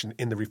reaction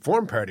in the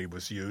Reform Party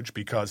was huge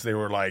because they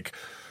were like,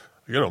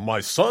 my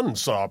son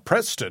saw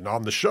Preston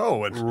on the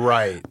show, and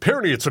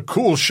apparently it's a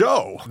cool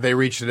show. They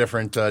reached a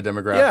different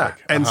demographic. Yeah,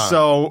 and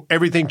so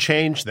everything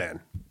changed then.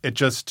 It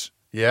just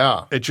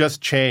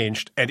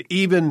changed. And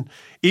even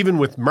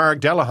with Marg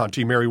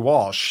Delahunty, Mary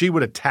Walsh, she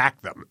would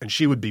attack them, and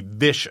she would be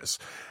vicious.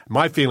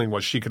 My feeling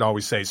was she could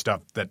always say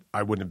stuff that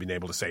I wouldn't have been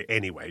able to say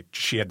anyway.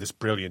 She had this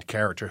brilliant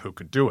character who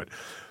could do it.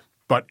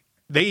 But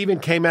they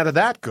even came out of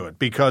that good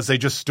because they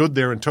just stood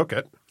there and took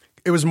it.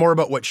 It was more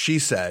about what she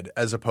said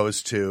as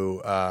opposed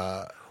to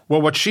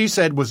what she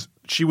said was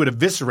she would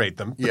eviscerate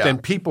them, but then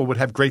people would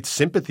have great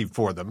sympathy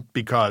for them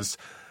because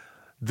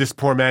this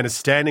poor man is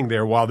standing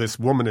there while this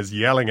woman is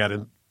yelling at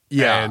him.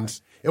 Yeah. And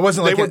it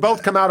wasn't like they would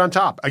both come out on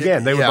top.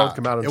 Again, they would both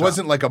come out on top. It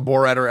wasn't like a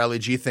Borat or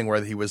LEG thing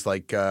where he was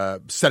like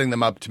setting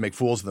them up to make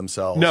fools of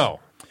themselves. No.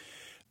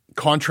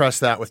 Contrast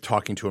that with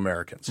talking to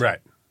Americans. Right.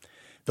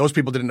 Those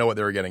people didn't know what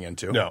they were getting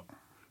into. No.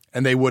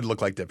 And they would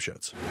look like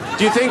dipshits.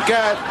 Do you think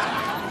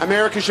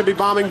America should be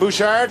bombing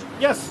Bouchard?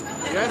 Yes.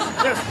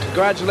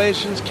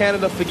 Congratulations,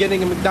 Canada, for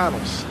getting a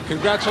McDonald's.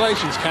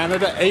 Congratulations,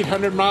 Canada.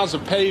 800 miles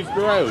of paved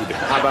road.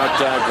 How about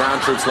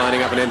ground troops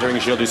lining up and entering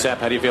Gilles Duceppe?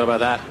 How do you feel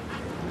about that?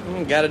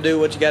 Got to do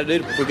what you got to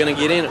do. If we're going to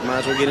get in it, might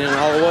as well get in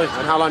all the way.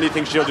 And how long do you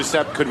think Gilles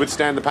Duceppe could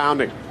withstand the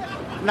pounding?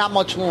 Not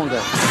much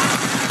longer.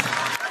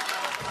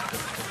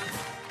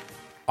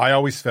 I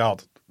always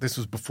felt, this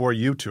was before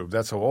YouTube,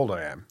 that's how old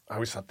I am. I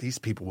always thought these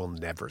people will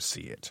never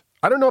see it.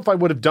 I don't know if I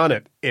would have done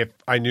it if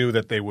I knew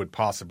that they would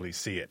possibly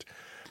see it.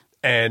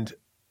 And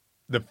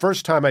the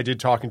first time I did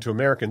Talking to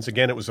Americans,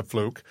 again, it was a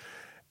fluke,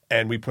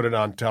 and we put it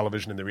on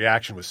television, and the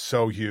reaction was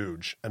so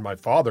huge. And my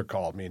father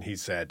called me, and he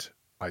said,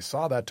 I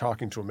saw that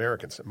Talking to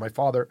Americans. And my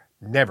father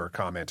never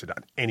commented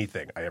on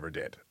anything I ever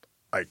did.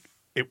 Like,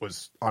 it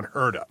was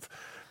unheard of.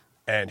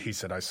 And he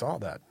said, I saw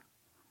that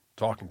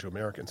Talking to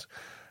Americans.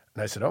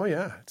 And I said, oh,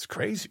 yeah, it's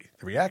crazy.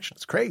 The reaction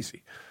is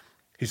crazy.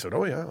 He said,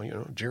 oh, yeah,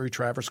 Jerry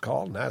Travers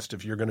called and asked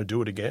if you're going to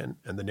do it again.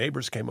 And the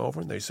neighbors came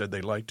over and they said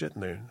they liked it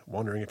and they're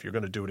wondering if you're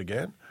going to do it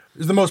again. It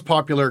was the most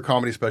popular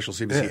comedy special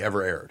CBC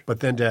ever aired.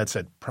 But then Dad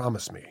said,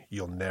 promise me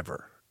you'll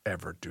never,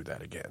 ever do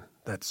that again.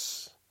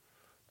 That's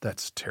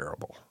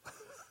terrible.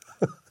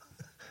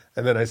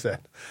 And then I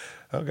said,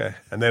 okay.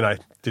 And then I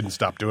didn't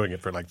stop doing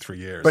it for like 3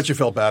 years. But you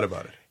felt bad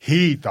about it.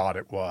 He thought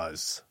it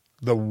was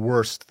the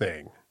worst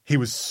thing. He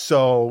was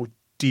so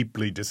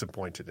deeply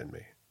disappointed in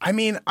me. I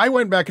mean, I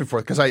went back and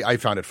forth because I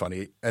found it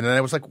funny. And then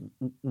I was like,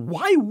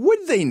 why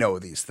would they know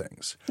these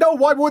things? No,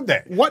 why would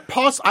they?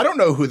 I don't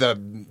know who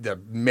the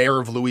mayor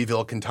of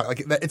Louisville,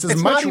 Kentucky. Like, it's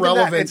much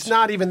relevant. It's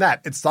not even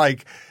that. It's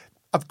like,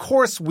 of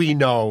course we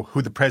know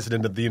who the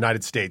president of the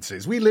United States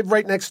is. We live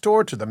right next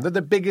door to them. They're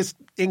the biggest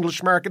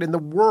English market in the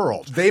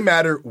world. They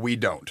matter. We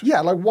don't.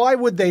 Yeah, like why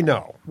would they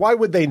know? Why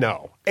would they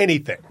know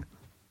anything?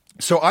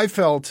 So I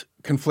felt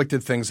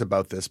conflicted things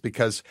about this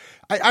because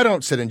I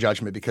don't sit in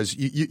judgment because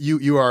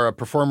you are a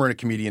performer and a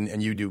comedian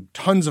and you do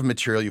tons of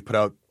material. You put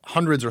out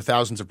hundreds or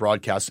thousands of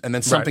broadcasts and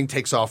then something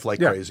takes off like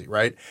crazy,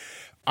 right?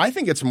 I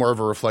think it's more of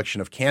a reflection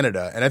of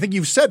Canada. And I think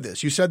you've said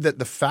this. You said that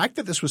the fact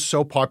that this was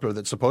so popular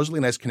that supposedly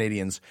nice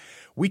Canadians,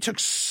 we took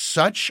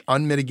such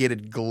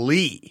unmitigated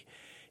glee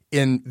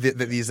in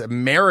these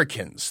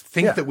Americans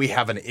think that we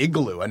have an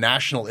igloo, a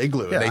national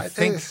igloo. Yeah, and they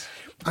think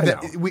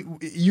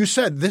you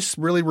said this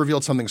really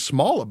revealed something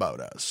small about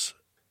us.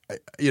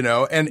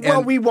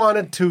 And we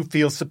wanted to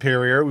feel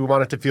superior. We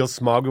wanted to feel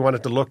smug. We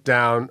wanted to look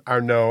down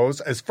our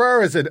nose. As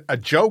far as a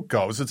joke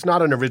goes, it's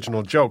not an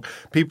original joke.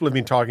 People have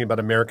been talking about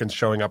Americans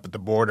showing up at the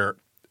border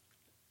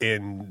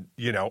in,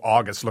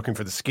 August looking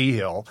for the ski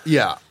hill.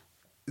 Yeah.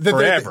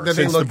 Forever,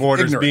 since the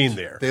border's been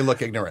there. They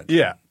look ignorant.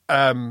 Yeah.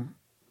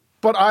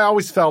 But I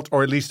always felt,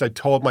 or at least I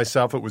told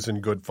myself it was in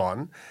good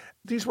fun.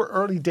 These were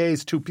early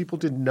days, too. People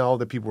didn't know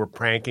that people were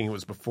pranking. It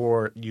was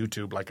before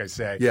YouTube, like I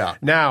say. Yeah.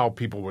 Now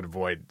people would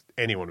avoid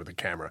anyone with a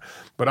camera.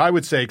 But I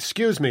would say,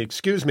 excuse me,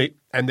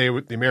 and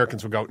the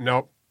Americans would go,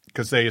 no,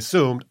 because they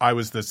assumed I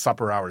was the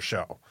supper hour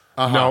show.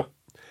 No.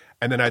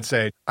 And then I'd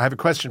say, I have a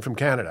question from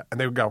Canada. And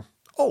they would go,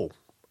 oh,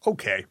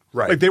 okay.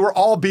 Right. Like they were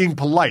all being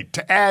polite.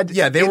 To add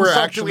they were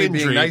actually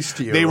injury, being nice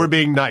to you. They were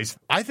being nice.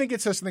 I think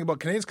it says something about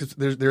Canadians because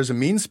there's a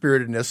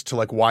mean-spiritedness to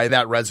like why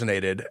that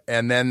resonated.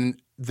 And then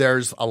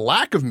there's a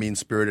lack of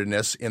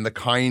mean-spiritedness in the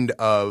kind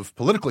of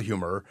political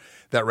humor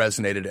that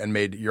resonated and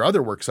made your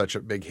other work such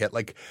a big hit.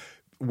 Like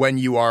when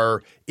you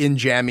are in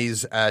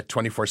jammies at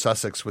 24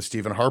 Sussex with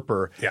Stephen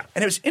Harper. Yeah.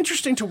 And it was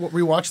interesting to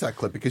rewatch that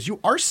clip because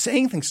you are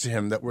saying things to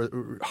him that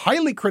were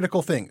highly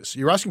critical things.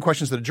 You're asking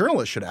questions that a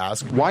journalist should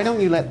ask. Why don't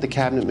you let the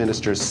cabinet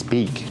ministers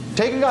speak?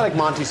 Take a guy like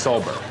Monty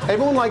Solberg.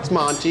 Everyone likes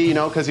Monty,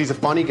 because he's a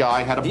funny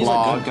guy, had a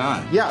blog. He's a good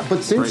guy. Yeah,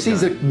 but since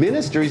he's a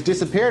minister, he's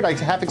disappeared. I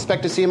half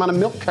expect to see him on a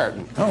milk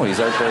carton. Oh,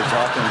 he's out there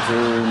talking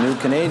to new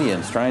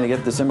Canadians, trying to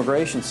get this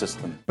immigration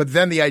system. But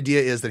then the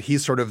idea is that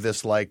he's sort of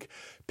this like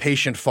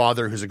patient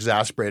father who's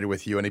exasperated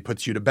with you and he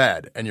puts you to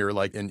bed and you're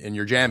like in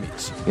your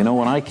jammies.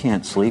 When I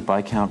can't sleep,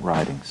 I count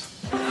ridings.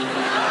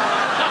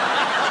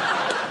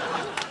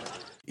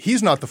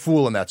 He's not the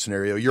fool in that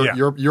scenario.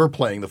 You're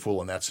playing the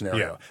fool in that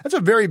scenario. Yeah. That's a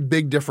very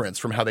big difference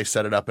from how they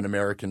set it up in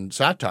American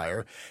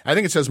satire. I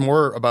think it says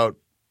more about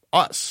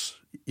us,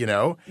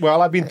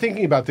 Well, I've been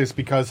thinking about this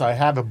because I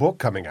have a book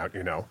coming out,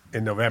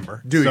 in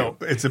November. So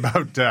it's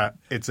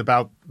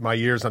about my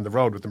years on the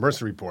road with the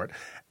Mercer Report,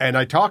 and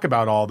I talk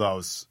about all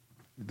those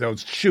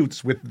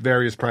shoots with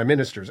various prime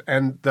ministers.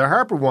 And the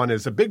Harper one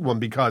is a big one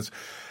because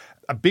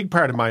a big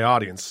part of my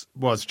audience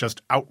was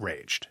just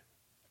outraged.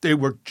 They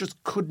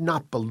could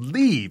not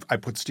believe I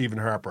put Stephen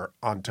Harper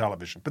on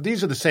television. But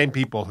these are the same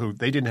people who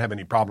they didn't have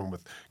any problem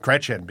with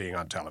Chrétien being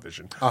on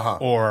television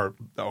or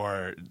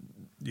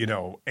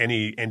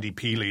any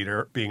NDP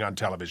leader being on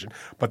television.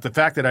 But the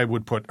fact that I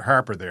would put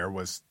Harper there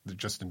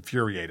just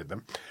infuriated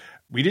them.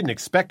 We didn't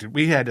expect it.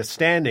 We had a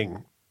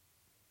standing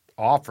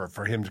offer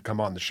for him to come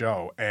on the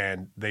show,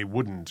 and they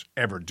wouldn't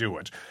ever do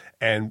it.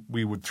 And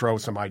we would throw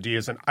some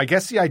ideas. And I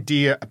guess the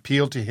idea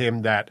appealed to him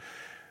that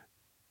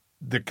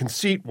the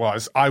conceit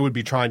was I would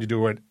be trying to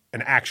do an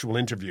actual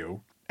interview,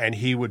 and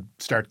he would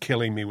start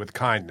killing me with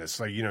kindness.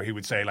 Like, he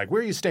would say, like,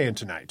 where are you staying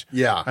tonight?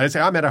 Yeah. And I'd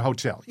say, I'm at a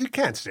hotel. You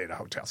can't stay at a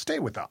hotel. Stay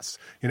with us.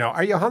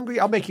 Are you hungry?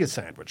 I'll make you a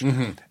sandwich.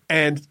 Mm-hmm.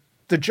 And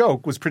the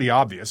joke was pretty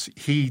obvious.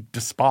 He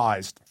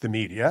despised the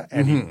media,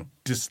 and he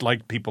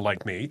disliked people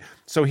like me.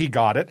 So he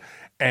got it.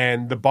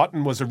 And the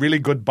button was a really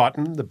good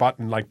button. The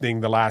button, like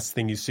being the last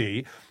thing you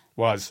see,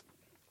 was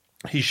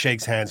he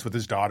shakes hands with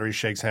his daughter, he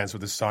shakes hands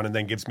with his son, and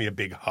then gives me a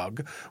big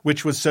hug,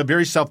 which was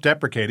very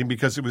self-deprecating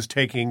because it was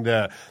taking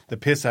the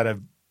piss out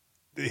of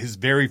his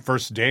very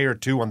first day or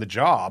two on the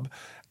job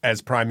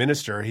as prime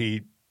minister.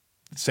 He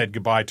said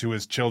goodbye to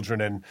his children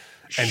and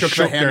shook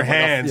their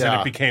hands, and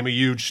it became a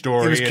huge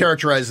story. He was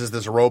characterized as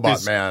this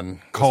robot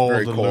man. Cold,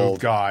 very aloof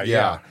guy.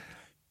 Yeah.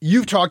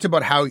 You've talked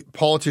about how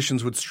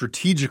politicians would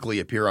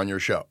strategically appear on your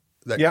show.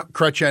 That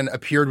Chrétien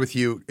appeared with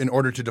you in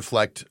order to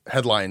deflect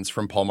headlines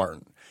from Paul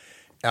Martin.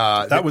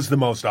 That was the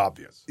most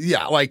obvious.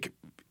 Yeah, like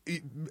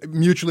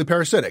mutually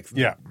parasitic.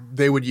 Yeah.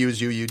 They would use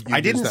you.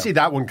 I didn't see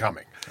that one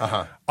coming.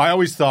 I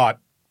always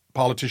thought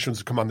politicians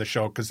would come on the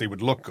show because they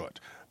would look good.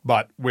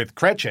 But with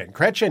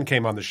Chrétien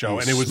came on the show,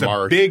 and it was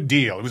a big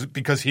deal. It was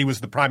because he was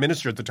the prime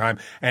minister at the time,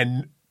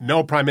 and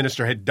no prime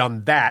minister had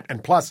done that.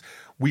 And plus,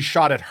 we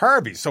shot at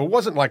Harvey, so it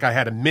wasn't like I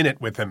had a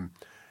minute with him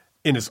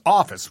in his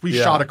office. We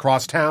shot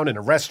across town in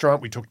a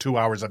restaurant. We took 2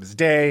 hours of his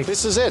day.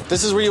 This is it.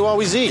 This is where you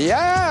always eat.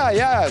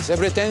 Yeah, it's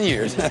every 10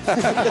 years.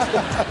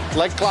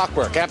 Like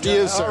clockwork. After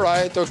you, sir. All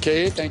right,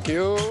 okay, thank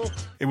you.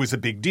 It was a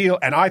big deal,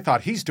 and I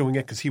thought he's doing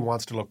it because he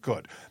wants to look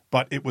good.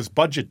 But it was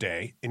budget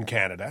day in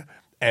Canada,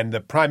 and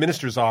the Prime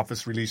Minister's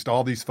office released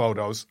all these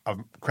photos of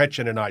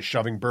Chrétien and I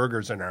shoving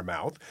burgers in our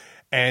mouth,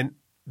 and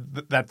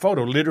that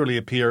photo literally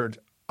appeared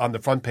on the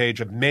front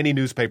page of many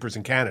newspapers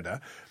in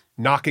Canada,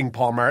 knocking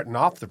Paul Martin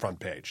off the front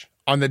page.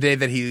 On the day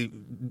that he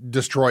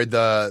destroyed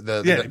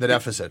the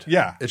deficit.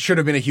 Yeah. It should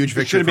have been a huge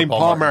victory. It should have been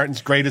Paul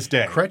Martin's greatest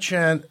day.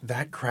 Chrétien,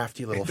 that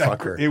crafty little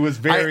fucker. It was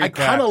very I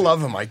kind of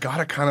love him. I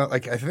gotta kind of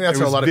like. I think that's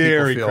how a lot of people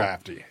feel. Very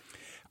crafty.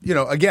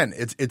 Again,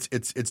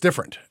 it's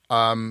different.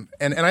 And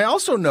I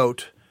also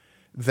note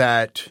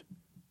that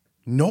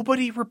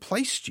nobody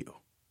replaced you.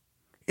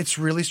 It's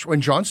really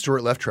when Jon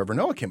Stewart left, Trevor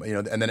Noah came,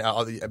 and then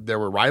there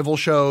were rival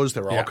shows.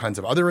 There were all kinds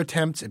of other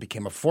attempts. It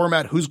became a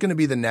format. Who's going to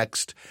be the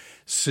next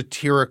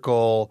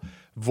satirical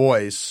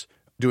voice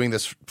doing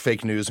this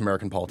fake news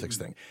American politics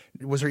thing?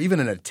 Was there even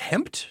an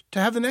attempt to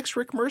have the next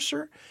Rick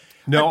Mercer?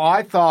 No,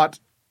 I thought,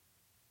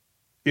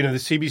 the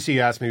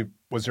CBC asked me,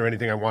 was there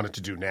anything I wanted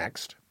to do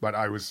next? But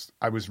I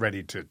was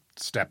ready to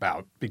step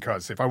out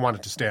because if I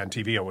wanted to stay on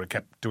TV, I would have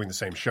kept doing the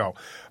same show.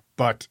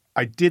 But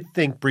I did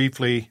think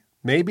briefly,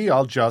 maybe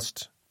I'll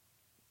just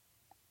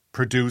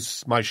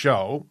produce my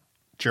show.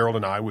 Gerald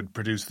and I would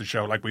produce the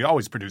show like we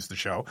always produce the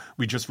show.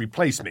 We just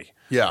replace me.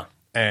 Yeah.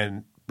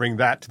 And bring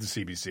that to the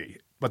CBC.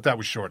 But that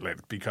was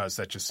short-lived because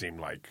that just seemed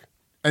like...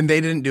 And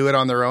they didn't do it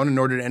on their own, and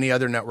nor did any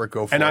other network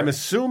go for it. And I'm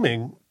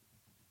assuming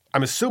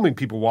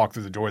people walk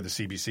through the door of the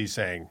CBC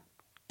saying,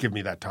 give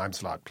me that time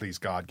slot. Please,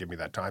 God, give me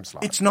that time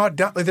slot. It's not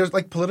done. Like, there's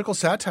like political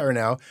satire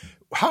now.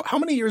 How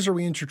many years are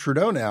we into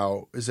Trudeau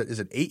now? Is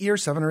it 8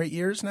 years, 7 or 8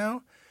 years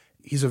now?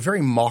 He's a very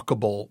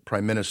mockable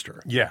prime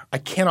minister. Yeah. I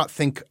cannot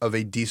think of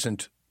a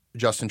decent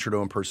Justin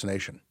Trudeau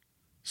impersonation.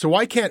 So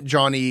why can't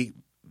Johnny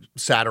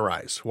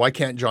satirize? Why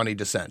can't Johnny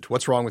dissent?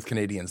 What's wrong with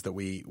Canadians that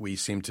we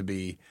seem to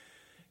be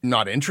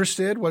not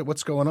interested?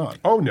 What's going on?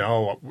 Oh,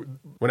 no.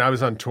 When I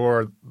was on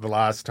tour the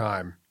last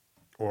time,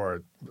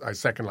 or my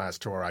second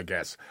last tour, I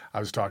guess, I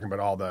was talking about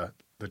all the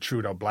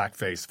Trudeau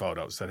blackface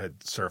photos that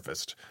had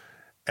surfaced.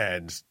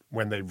 And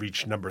when they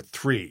reached number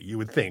 3, you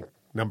would think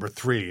number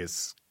 3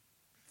 is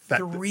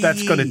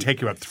that's going to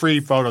take you up 3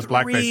 photos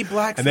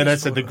blackface. And then I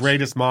said the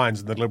greatest minds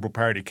in the Liberal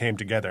Party came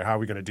together. How are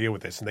we going to deal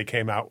with this? And they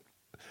came out.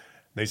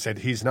 They said,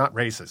 he's not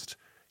racist.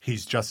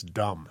 He's just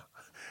dumb.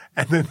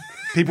 And then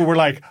people were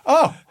like,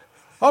 oh,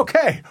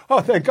 okay. Oh,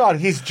 thank God.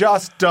 He's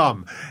just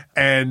dumb.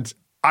 And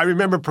I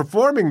remember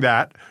performing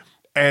that.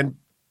 And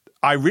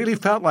I really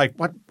felt like,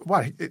 what?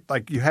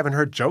 Like you haven't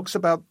heard jokes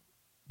about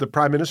the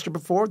prime minister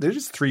before? They're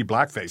just 3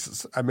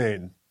 blackfaces. I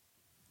mean.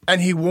 And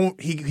he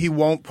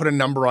won't put a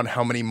number on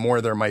how many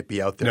more there might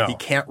be out there. No. He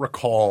can't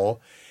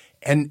recall.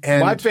 And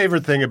my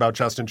favorite thing about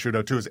Justin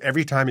Trudeau, too, is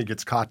every time he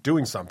gets caught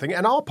doing something,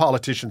 and all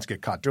politicians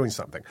get caught doing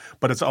something,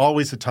 but it's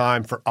always a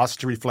time for us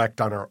to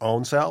reflect on our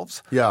own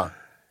selves. Yeah.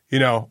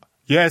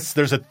 Yes,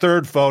 there's a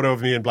 3rd photo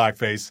of me in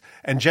blackface.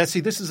 And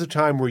Jesse, this is a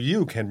time where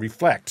you can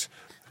reflect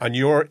on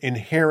your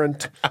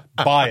inherent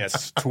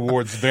bias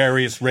towards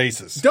various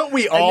races. Don't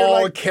we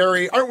all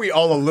aren't we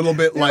all a little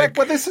bit like,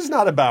 well, this is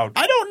not about.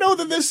 I don't know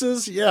that this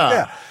is,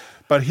 yeah.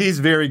 But he's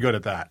very good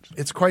at that.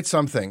 It's quite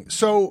something.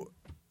 So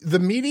the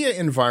media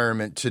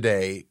environment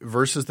today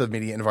versus the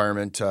media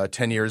environment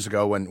 10 years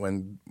ago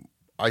when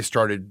I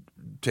started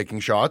taking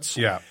shots.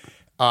 Yeah.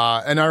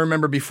 And I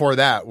remember before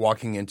that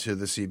walking into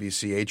the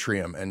CBC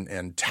atrium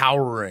and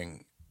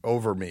towering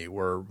over me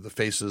were the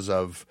faces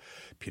of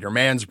Peter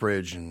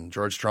Mansbridge and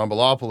George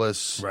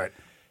Stroumboulopoulos, right,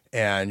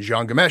 and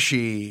Jean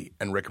Ghomeshi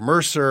and Rick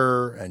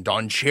Mercer and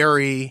Don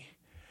Cherry,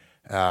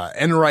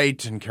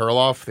 Enright and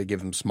Kiriloff. They give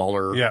them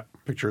smaller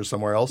pictures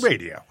somewhere else.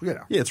 Radio,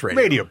 Yeah, it's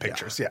radio. Radio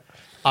pictures,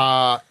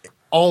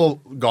 all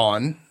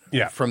gone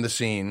from the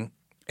scene.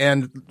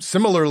 And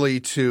similarly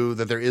to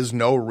that there is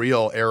no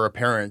real heir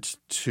apparent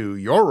to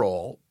your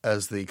role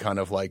as the kind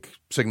of like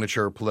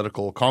signature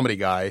political comedy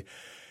guy,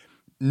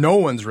 no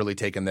one's really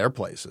taken their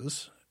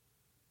places.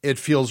 It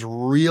feels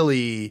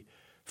really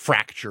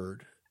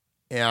fractured,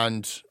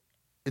 and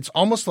it's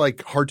almost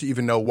like hard to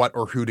even know what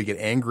or who to get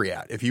angry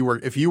at. If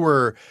you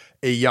were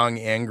a young,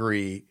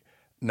 angry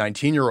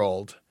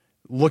 19-year-old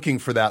looking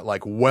for that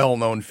like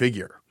well-known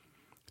figure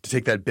to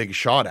take that big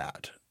shot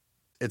at,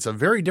 it's a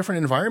very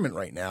different environment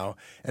right now,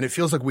 and it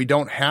feels like we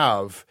don't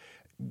have,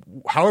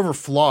 however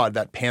flawed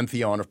that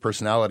pantheon of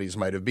personalities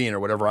might have been or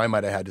whatever I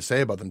might have had to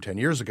say about them 10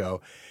 years ago.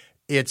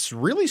 It's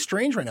really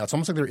strange right now. It's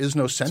almost like there is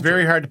no center. It's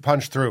very hard to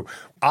punch through.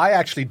 I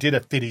actually did a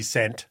 50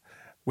 Cent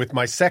with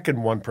my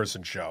second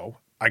one-person show.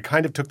 I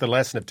kind of took the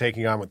lesson of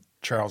taking on with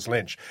Charles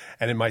Lynch.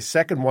 And in my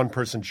second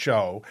one-person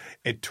show,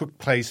 it took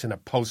place in a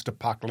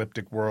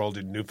post-apocalyptic world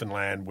in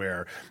Newfoundland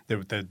where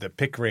the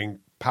Pickering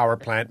power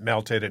plant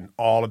melted and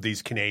all of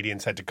these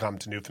Canadians had to come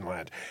to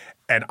Newfoundland.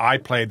 And I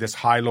played this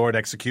High Lord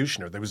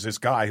executioner. There was this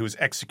guy who was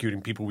executing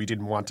people we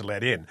didn't want to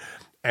let in.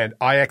 And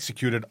I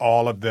executed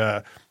all of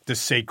the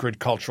sacred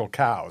cultural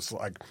cows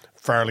like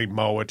Farley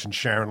Mowat and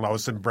Sharon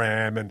Lowson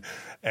Bram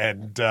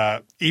and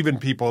even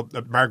people,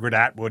 Margaret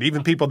Atwood,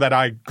 even people that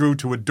I grew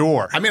to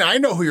adore. I mean, I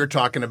know who you're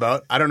talking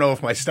about. I don't know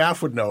if my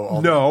staff would know.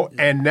 No,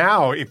 and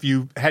now if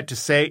you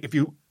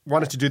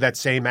wanted to do that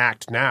same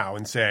act now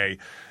and say,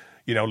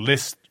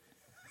 list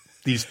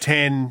these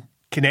 10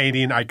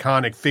 Canadian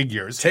iconic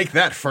figures. Take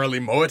that, Farley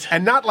Mowat.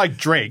 And not like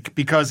Drake,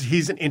 because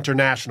he's an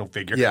international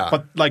figure. Yeah.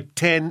 But like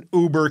 10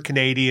 uber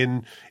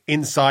Canadian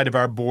inside of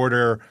our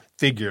border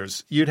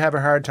figures, you'd have a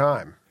hard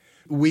time.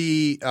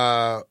 We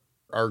are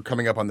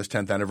coming up on this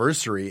 10th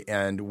anniversary,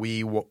 and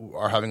we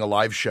are having a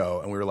live show,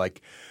 and we were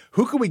like,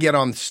 who could we get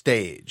on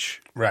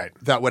stage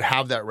that would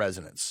have that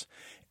resonance?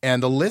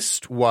 And the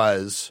list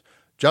was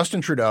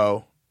Justin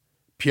Trudeau,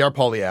 Pierre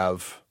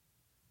Poilievre,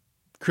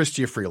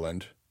 Chrystia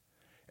Freeland,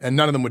 and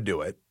none of them would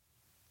do it.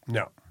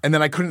 No. And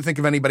then I couldn't think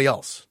of anybody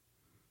else.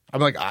 I'm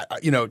like,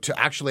 to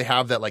actually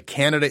have that, like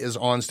Canada is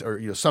on,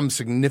 or some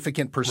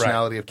significant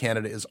personality of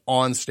Canada is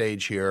on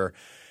stage here,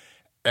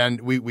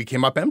 and we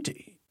came up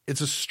empty.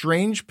 It's a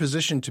strange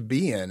position to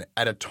be in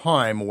at a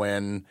time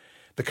when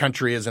the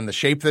country is in the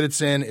shape that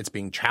it's in. It's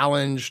being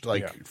challenged.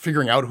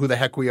 Figuring out who the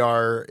heck we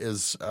are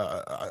is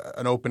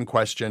an open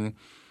question.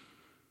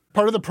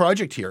 Part of the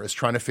project here is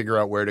trying to figure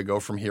out where to go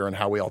from here and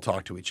how we all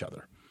talk to each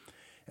other.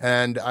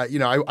 And,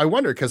 I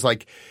wonder because,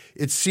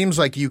 it seems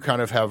like you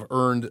kind of have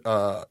earned,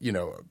 a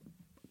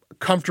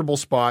comfortable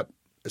spot,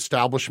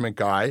 establishment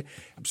guy,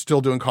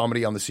 still doing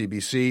comedy on the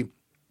CBC.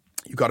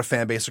 You've got a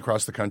fan base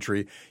across the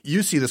country.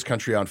 You see this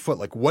country on foot.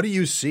 Like, what do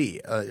you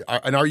see?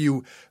 And are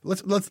you –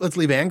 let's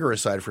leave anger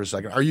aside for a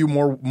second. Are you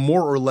more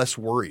or less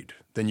worried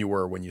than you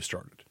were when you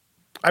started?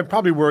 I'm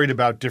probably worried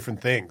about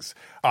different things.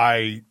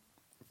 I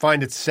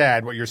find it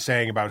sad what you're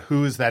saying about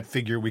who is that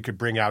figure we could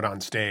bring out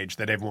on stage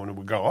that everyone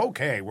would go,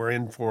 okay, we're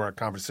in for a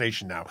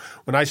conversation now.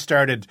 When I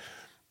started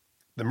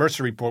the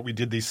Mercer Report, we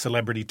did these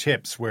celebrity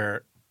tips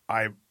where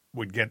I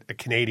would get a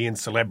Canadian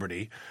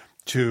celebrity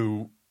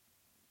to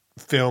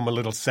film a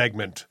little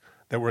segment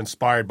that were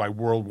inspired by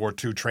World War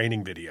II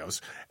training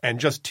videos and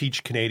just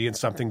teach Canadians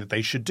something that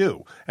they should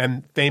do.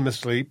 And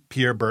famously,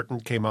 Pierre Burton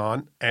came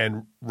on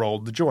and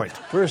rolled the joint.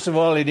 First of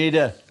all, you need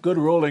a good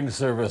rolling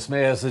service.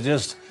 May I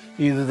suggest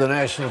either The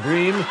National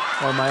Dream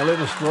or my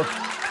latest book,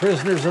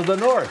 Prisoners of the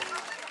North.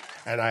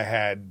 And I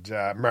had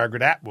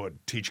Margaret Atwood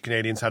teach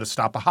Canadians how to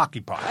stop a hockey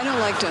puck. I don't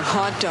like to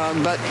hot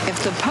dog, but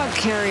if the puck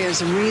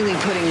carrier's really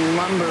putting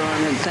lumber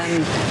on it,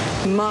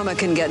 then Mama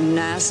can get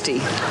nasty.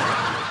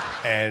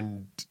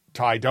 And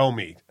Ty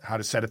Domi, how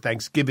to set a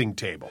Thanksgiving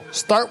table.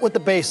 Start with the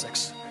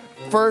basics.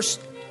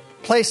 First,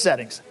 place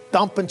settings.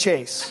 Dump and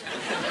chase.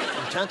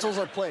 Utensils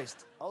are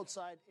placed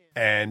outside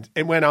in. And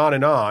it went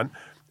on.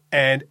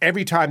 And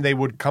every time they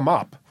would come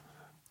up,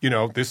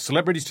 this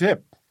celebrity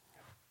tip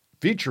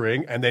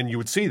featuring, and then you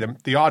would see them,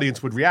 the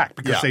audience would react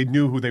because they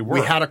knew who they were.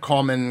 We had a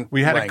common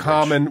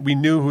language. We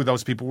knew who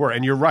those people were.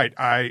 And you're right.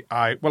 I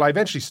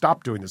eventually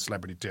stopped doing the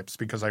celebrity tips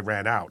because I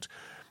ran out.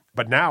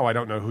 But now I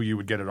don't know who you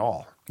would get at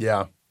all.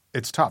 Yeah.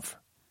 It's tough.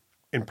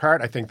 In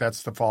part, I think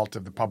that's the fault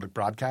of the public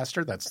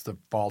broadcaster. That's the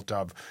fault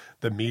of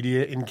the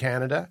media in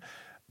Canada.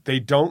 They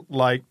don't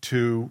like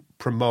to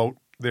promote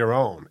their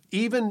own.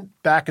 Even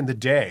back in the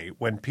day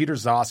when Peter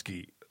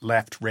Zosky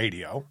left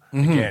radio,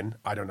 again,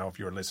 I don't know if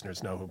your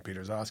listeners know who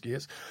Peter Zosky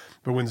is,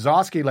 but when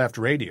Zosky left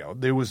radio,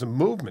 there was a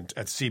movement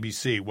at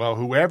CBC. Well,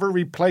 whoever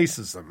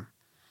replaces them,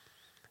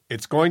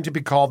 it's going to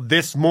be called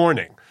This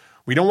Morning.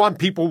 We don't want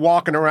people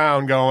walking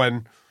around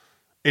going,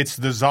 it's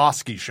the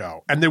Zosky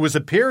Show. And there was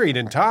a period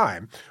in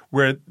time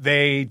where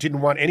they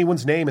didn't want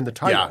anyone's name in the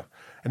title. Yeah.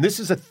 And this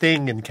is a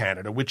thing in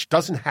Canada, which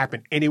doesn't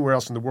happen anywhere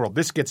else in the world.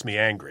 This gets me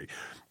angry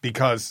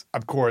because,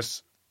 of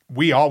course,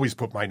 we always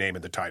put my name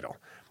in the title.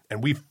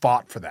 And we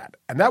fought for that.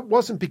 And that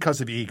wasn't because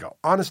of ego.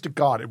 Honest to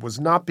God, it was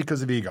not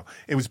because of ego.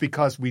 It was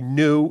because we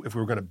knew if we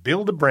were going to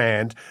build a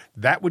brand,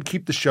 that would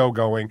keep the show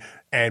going,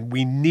 and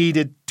we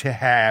needed to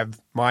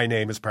have my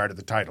name as part of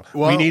the title.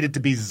 We needed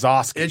to be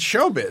Zosky. It's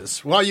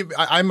showbiz. Well,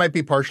 I might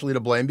be partially to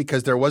blame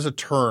because there was a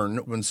turn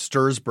when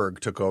Stursberg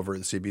took over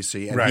at the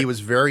CBC, and he was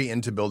very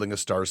into building a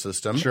star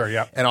system. Sure,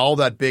 yeah. And all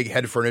that big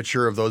head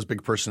furniture of those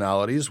big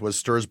personalities was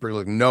Stursberg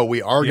like, no,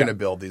 we are going to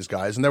build these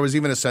guys. And there was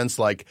even a sense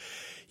like,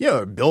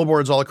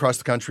 billboards all across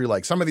the country.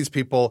 Like some of these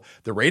people,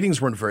 the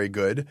ratings weren't very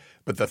good,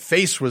 but the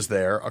face was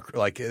there.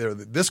 Like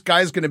this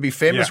guy's going to be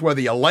famous whether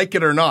you like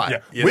it or not.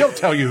 Yeah. We'll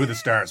tell you who the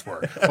stars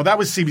were. Well, that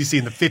was CBC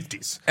in the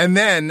 50s. And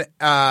then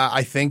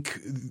I think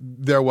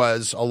there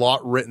was a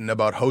lot written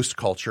about host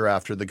culture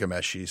after the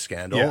Ghomeshi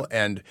scandal. Yeah.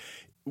 And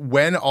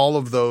when all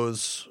of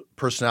those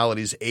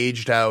personalities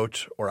aged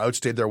out or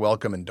outstayed their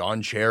welcome, and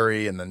Don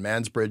Cherry and then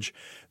Mansbridge,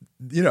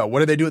 what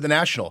do they do at the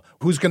National?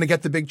 Who's going to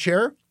get the big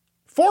chair?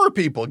 4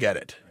 people get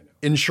it,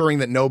 ensuring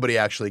that nobody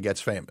actually gets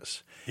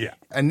famous. Yeah.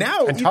 And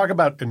now – talk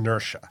about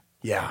inertia.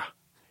 Yeah.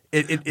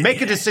 Make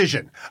a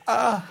decision.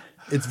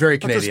 It's very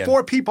Canadian. But there's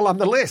 4 people on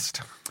the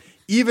list.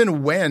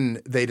 Even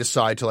when they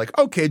decide to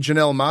okay,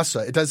 Janelle Massa,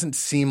 it doesn't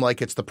seem like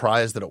it's the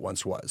prize that it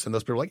once was. And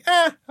those people are like,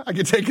 I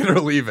can take it or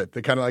leave it.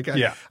 They're kind of like,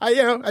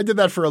 I did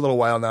that for a little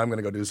while. Now I'm going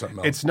to go do something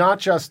else. It's not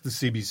just the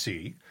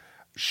CBC.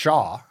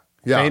 Shaw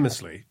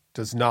famously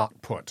does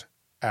not put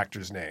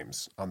actors'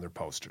 names on their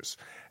posters.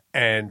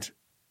 And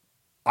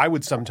I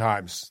would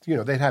sometimes,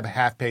 they'd have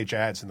half-page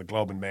ads in the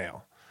Globe and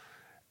Mail.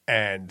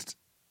 And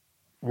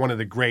one of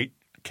the great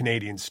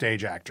Canadian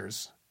stage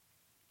actors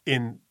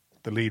in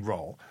the lead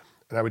role,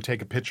 and I would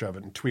take a picture of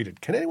it and tweet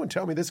it. Can anyone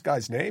tell me this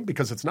guy's name?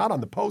 Because it's not on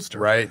the poster.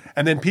 Right.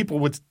 And then people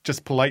would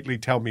just politely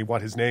tell me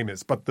what his name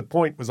is. But the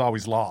point was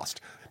always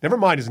lost. Never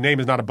mind his name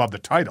is not above the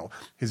title.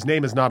 His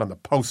name is not on the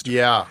poster.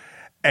 Yeah.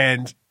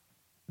 And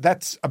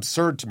that's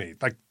absurd to me.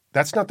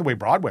 That's not the way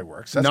Broadway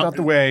works. That's not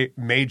the way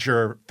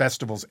major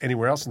festivals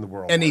anywhere else in the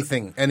world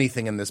anything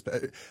in this.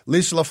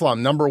 Lisa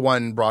LaFlamme,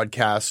 #1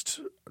 broadcast,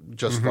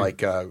 just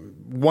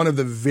one of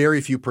the very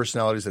few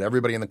personalities that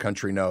everybody in the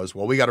country knows.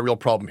 Well, we got a real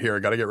problem here.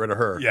 Got to get rid of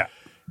her. Yeah.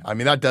 I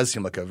mean, that does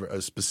seem like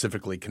a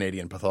specifically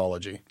Canadian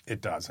pathology.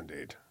 It does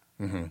indeed.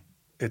 Mm-hmm.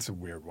 It's a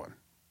weird one.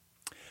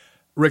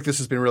 Rick, this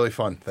has been really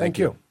fun. Thank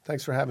you.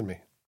 Thanks for having me.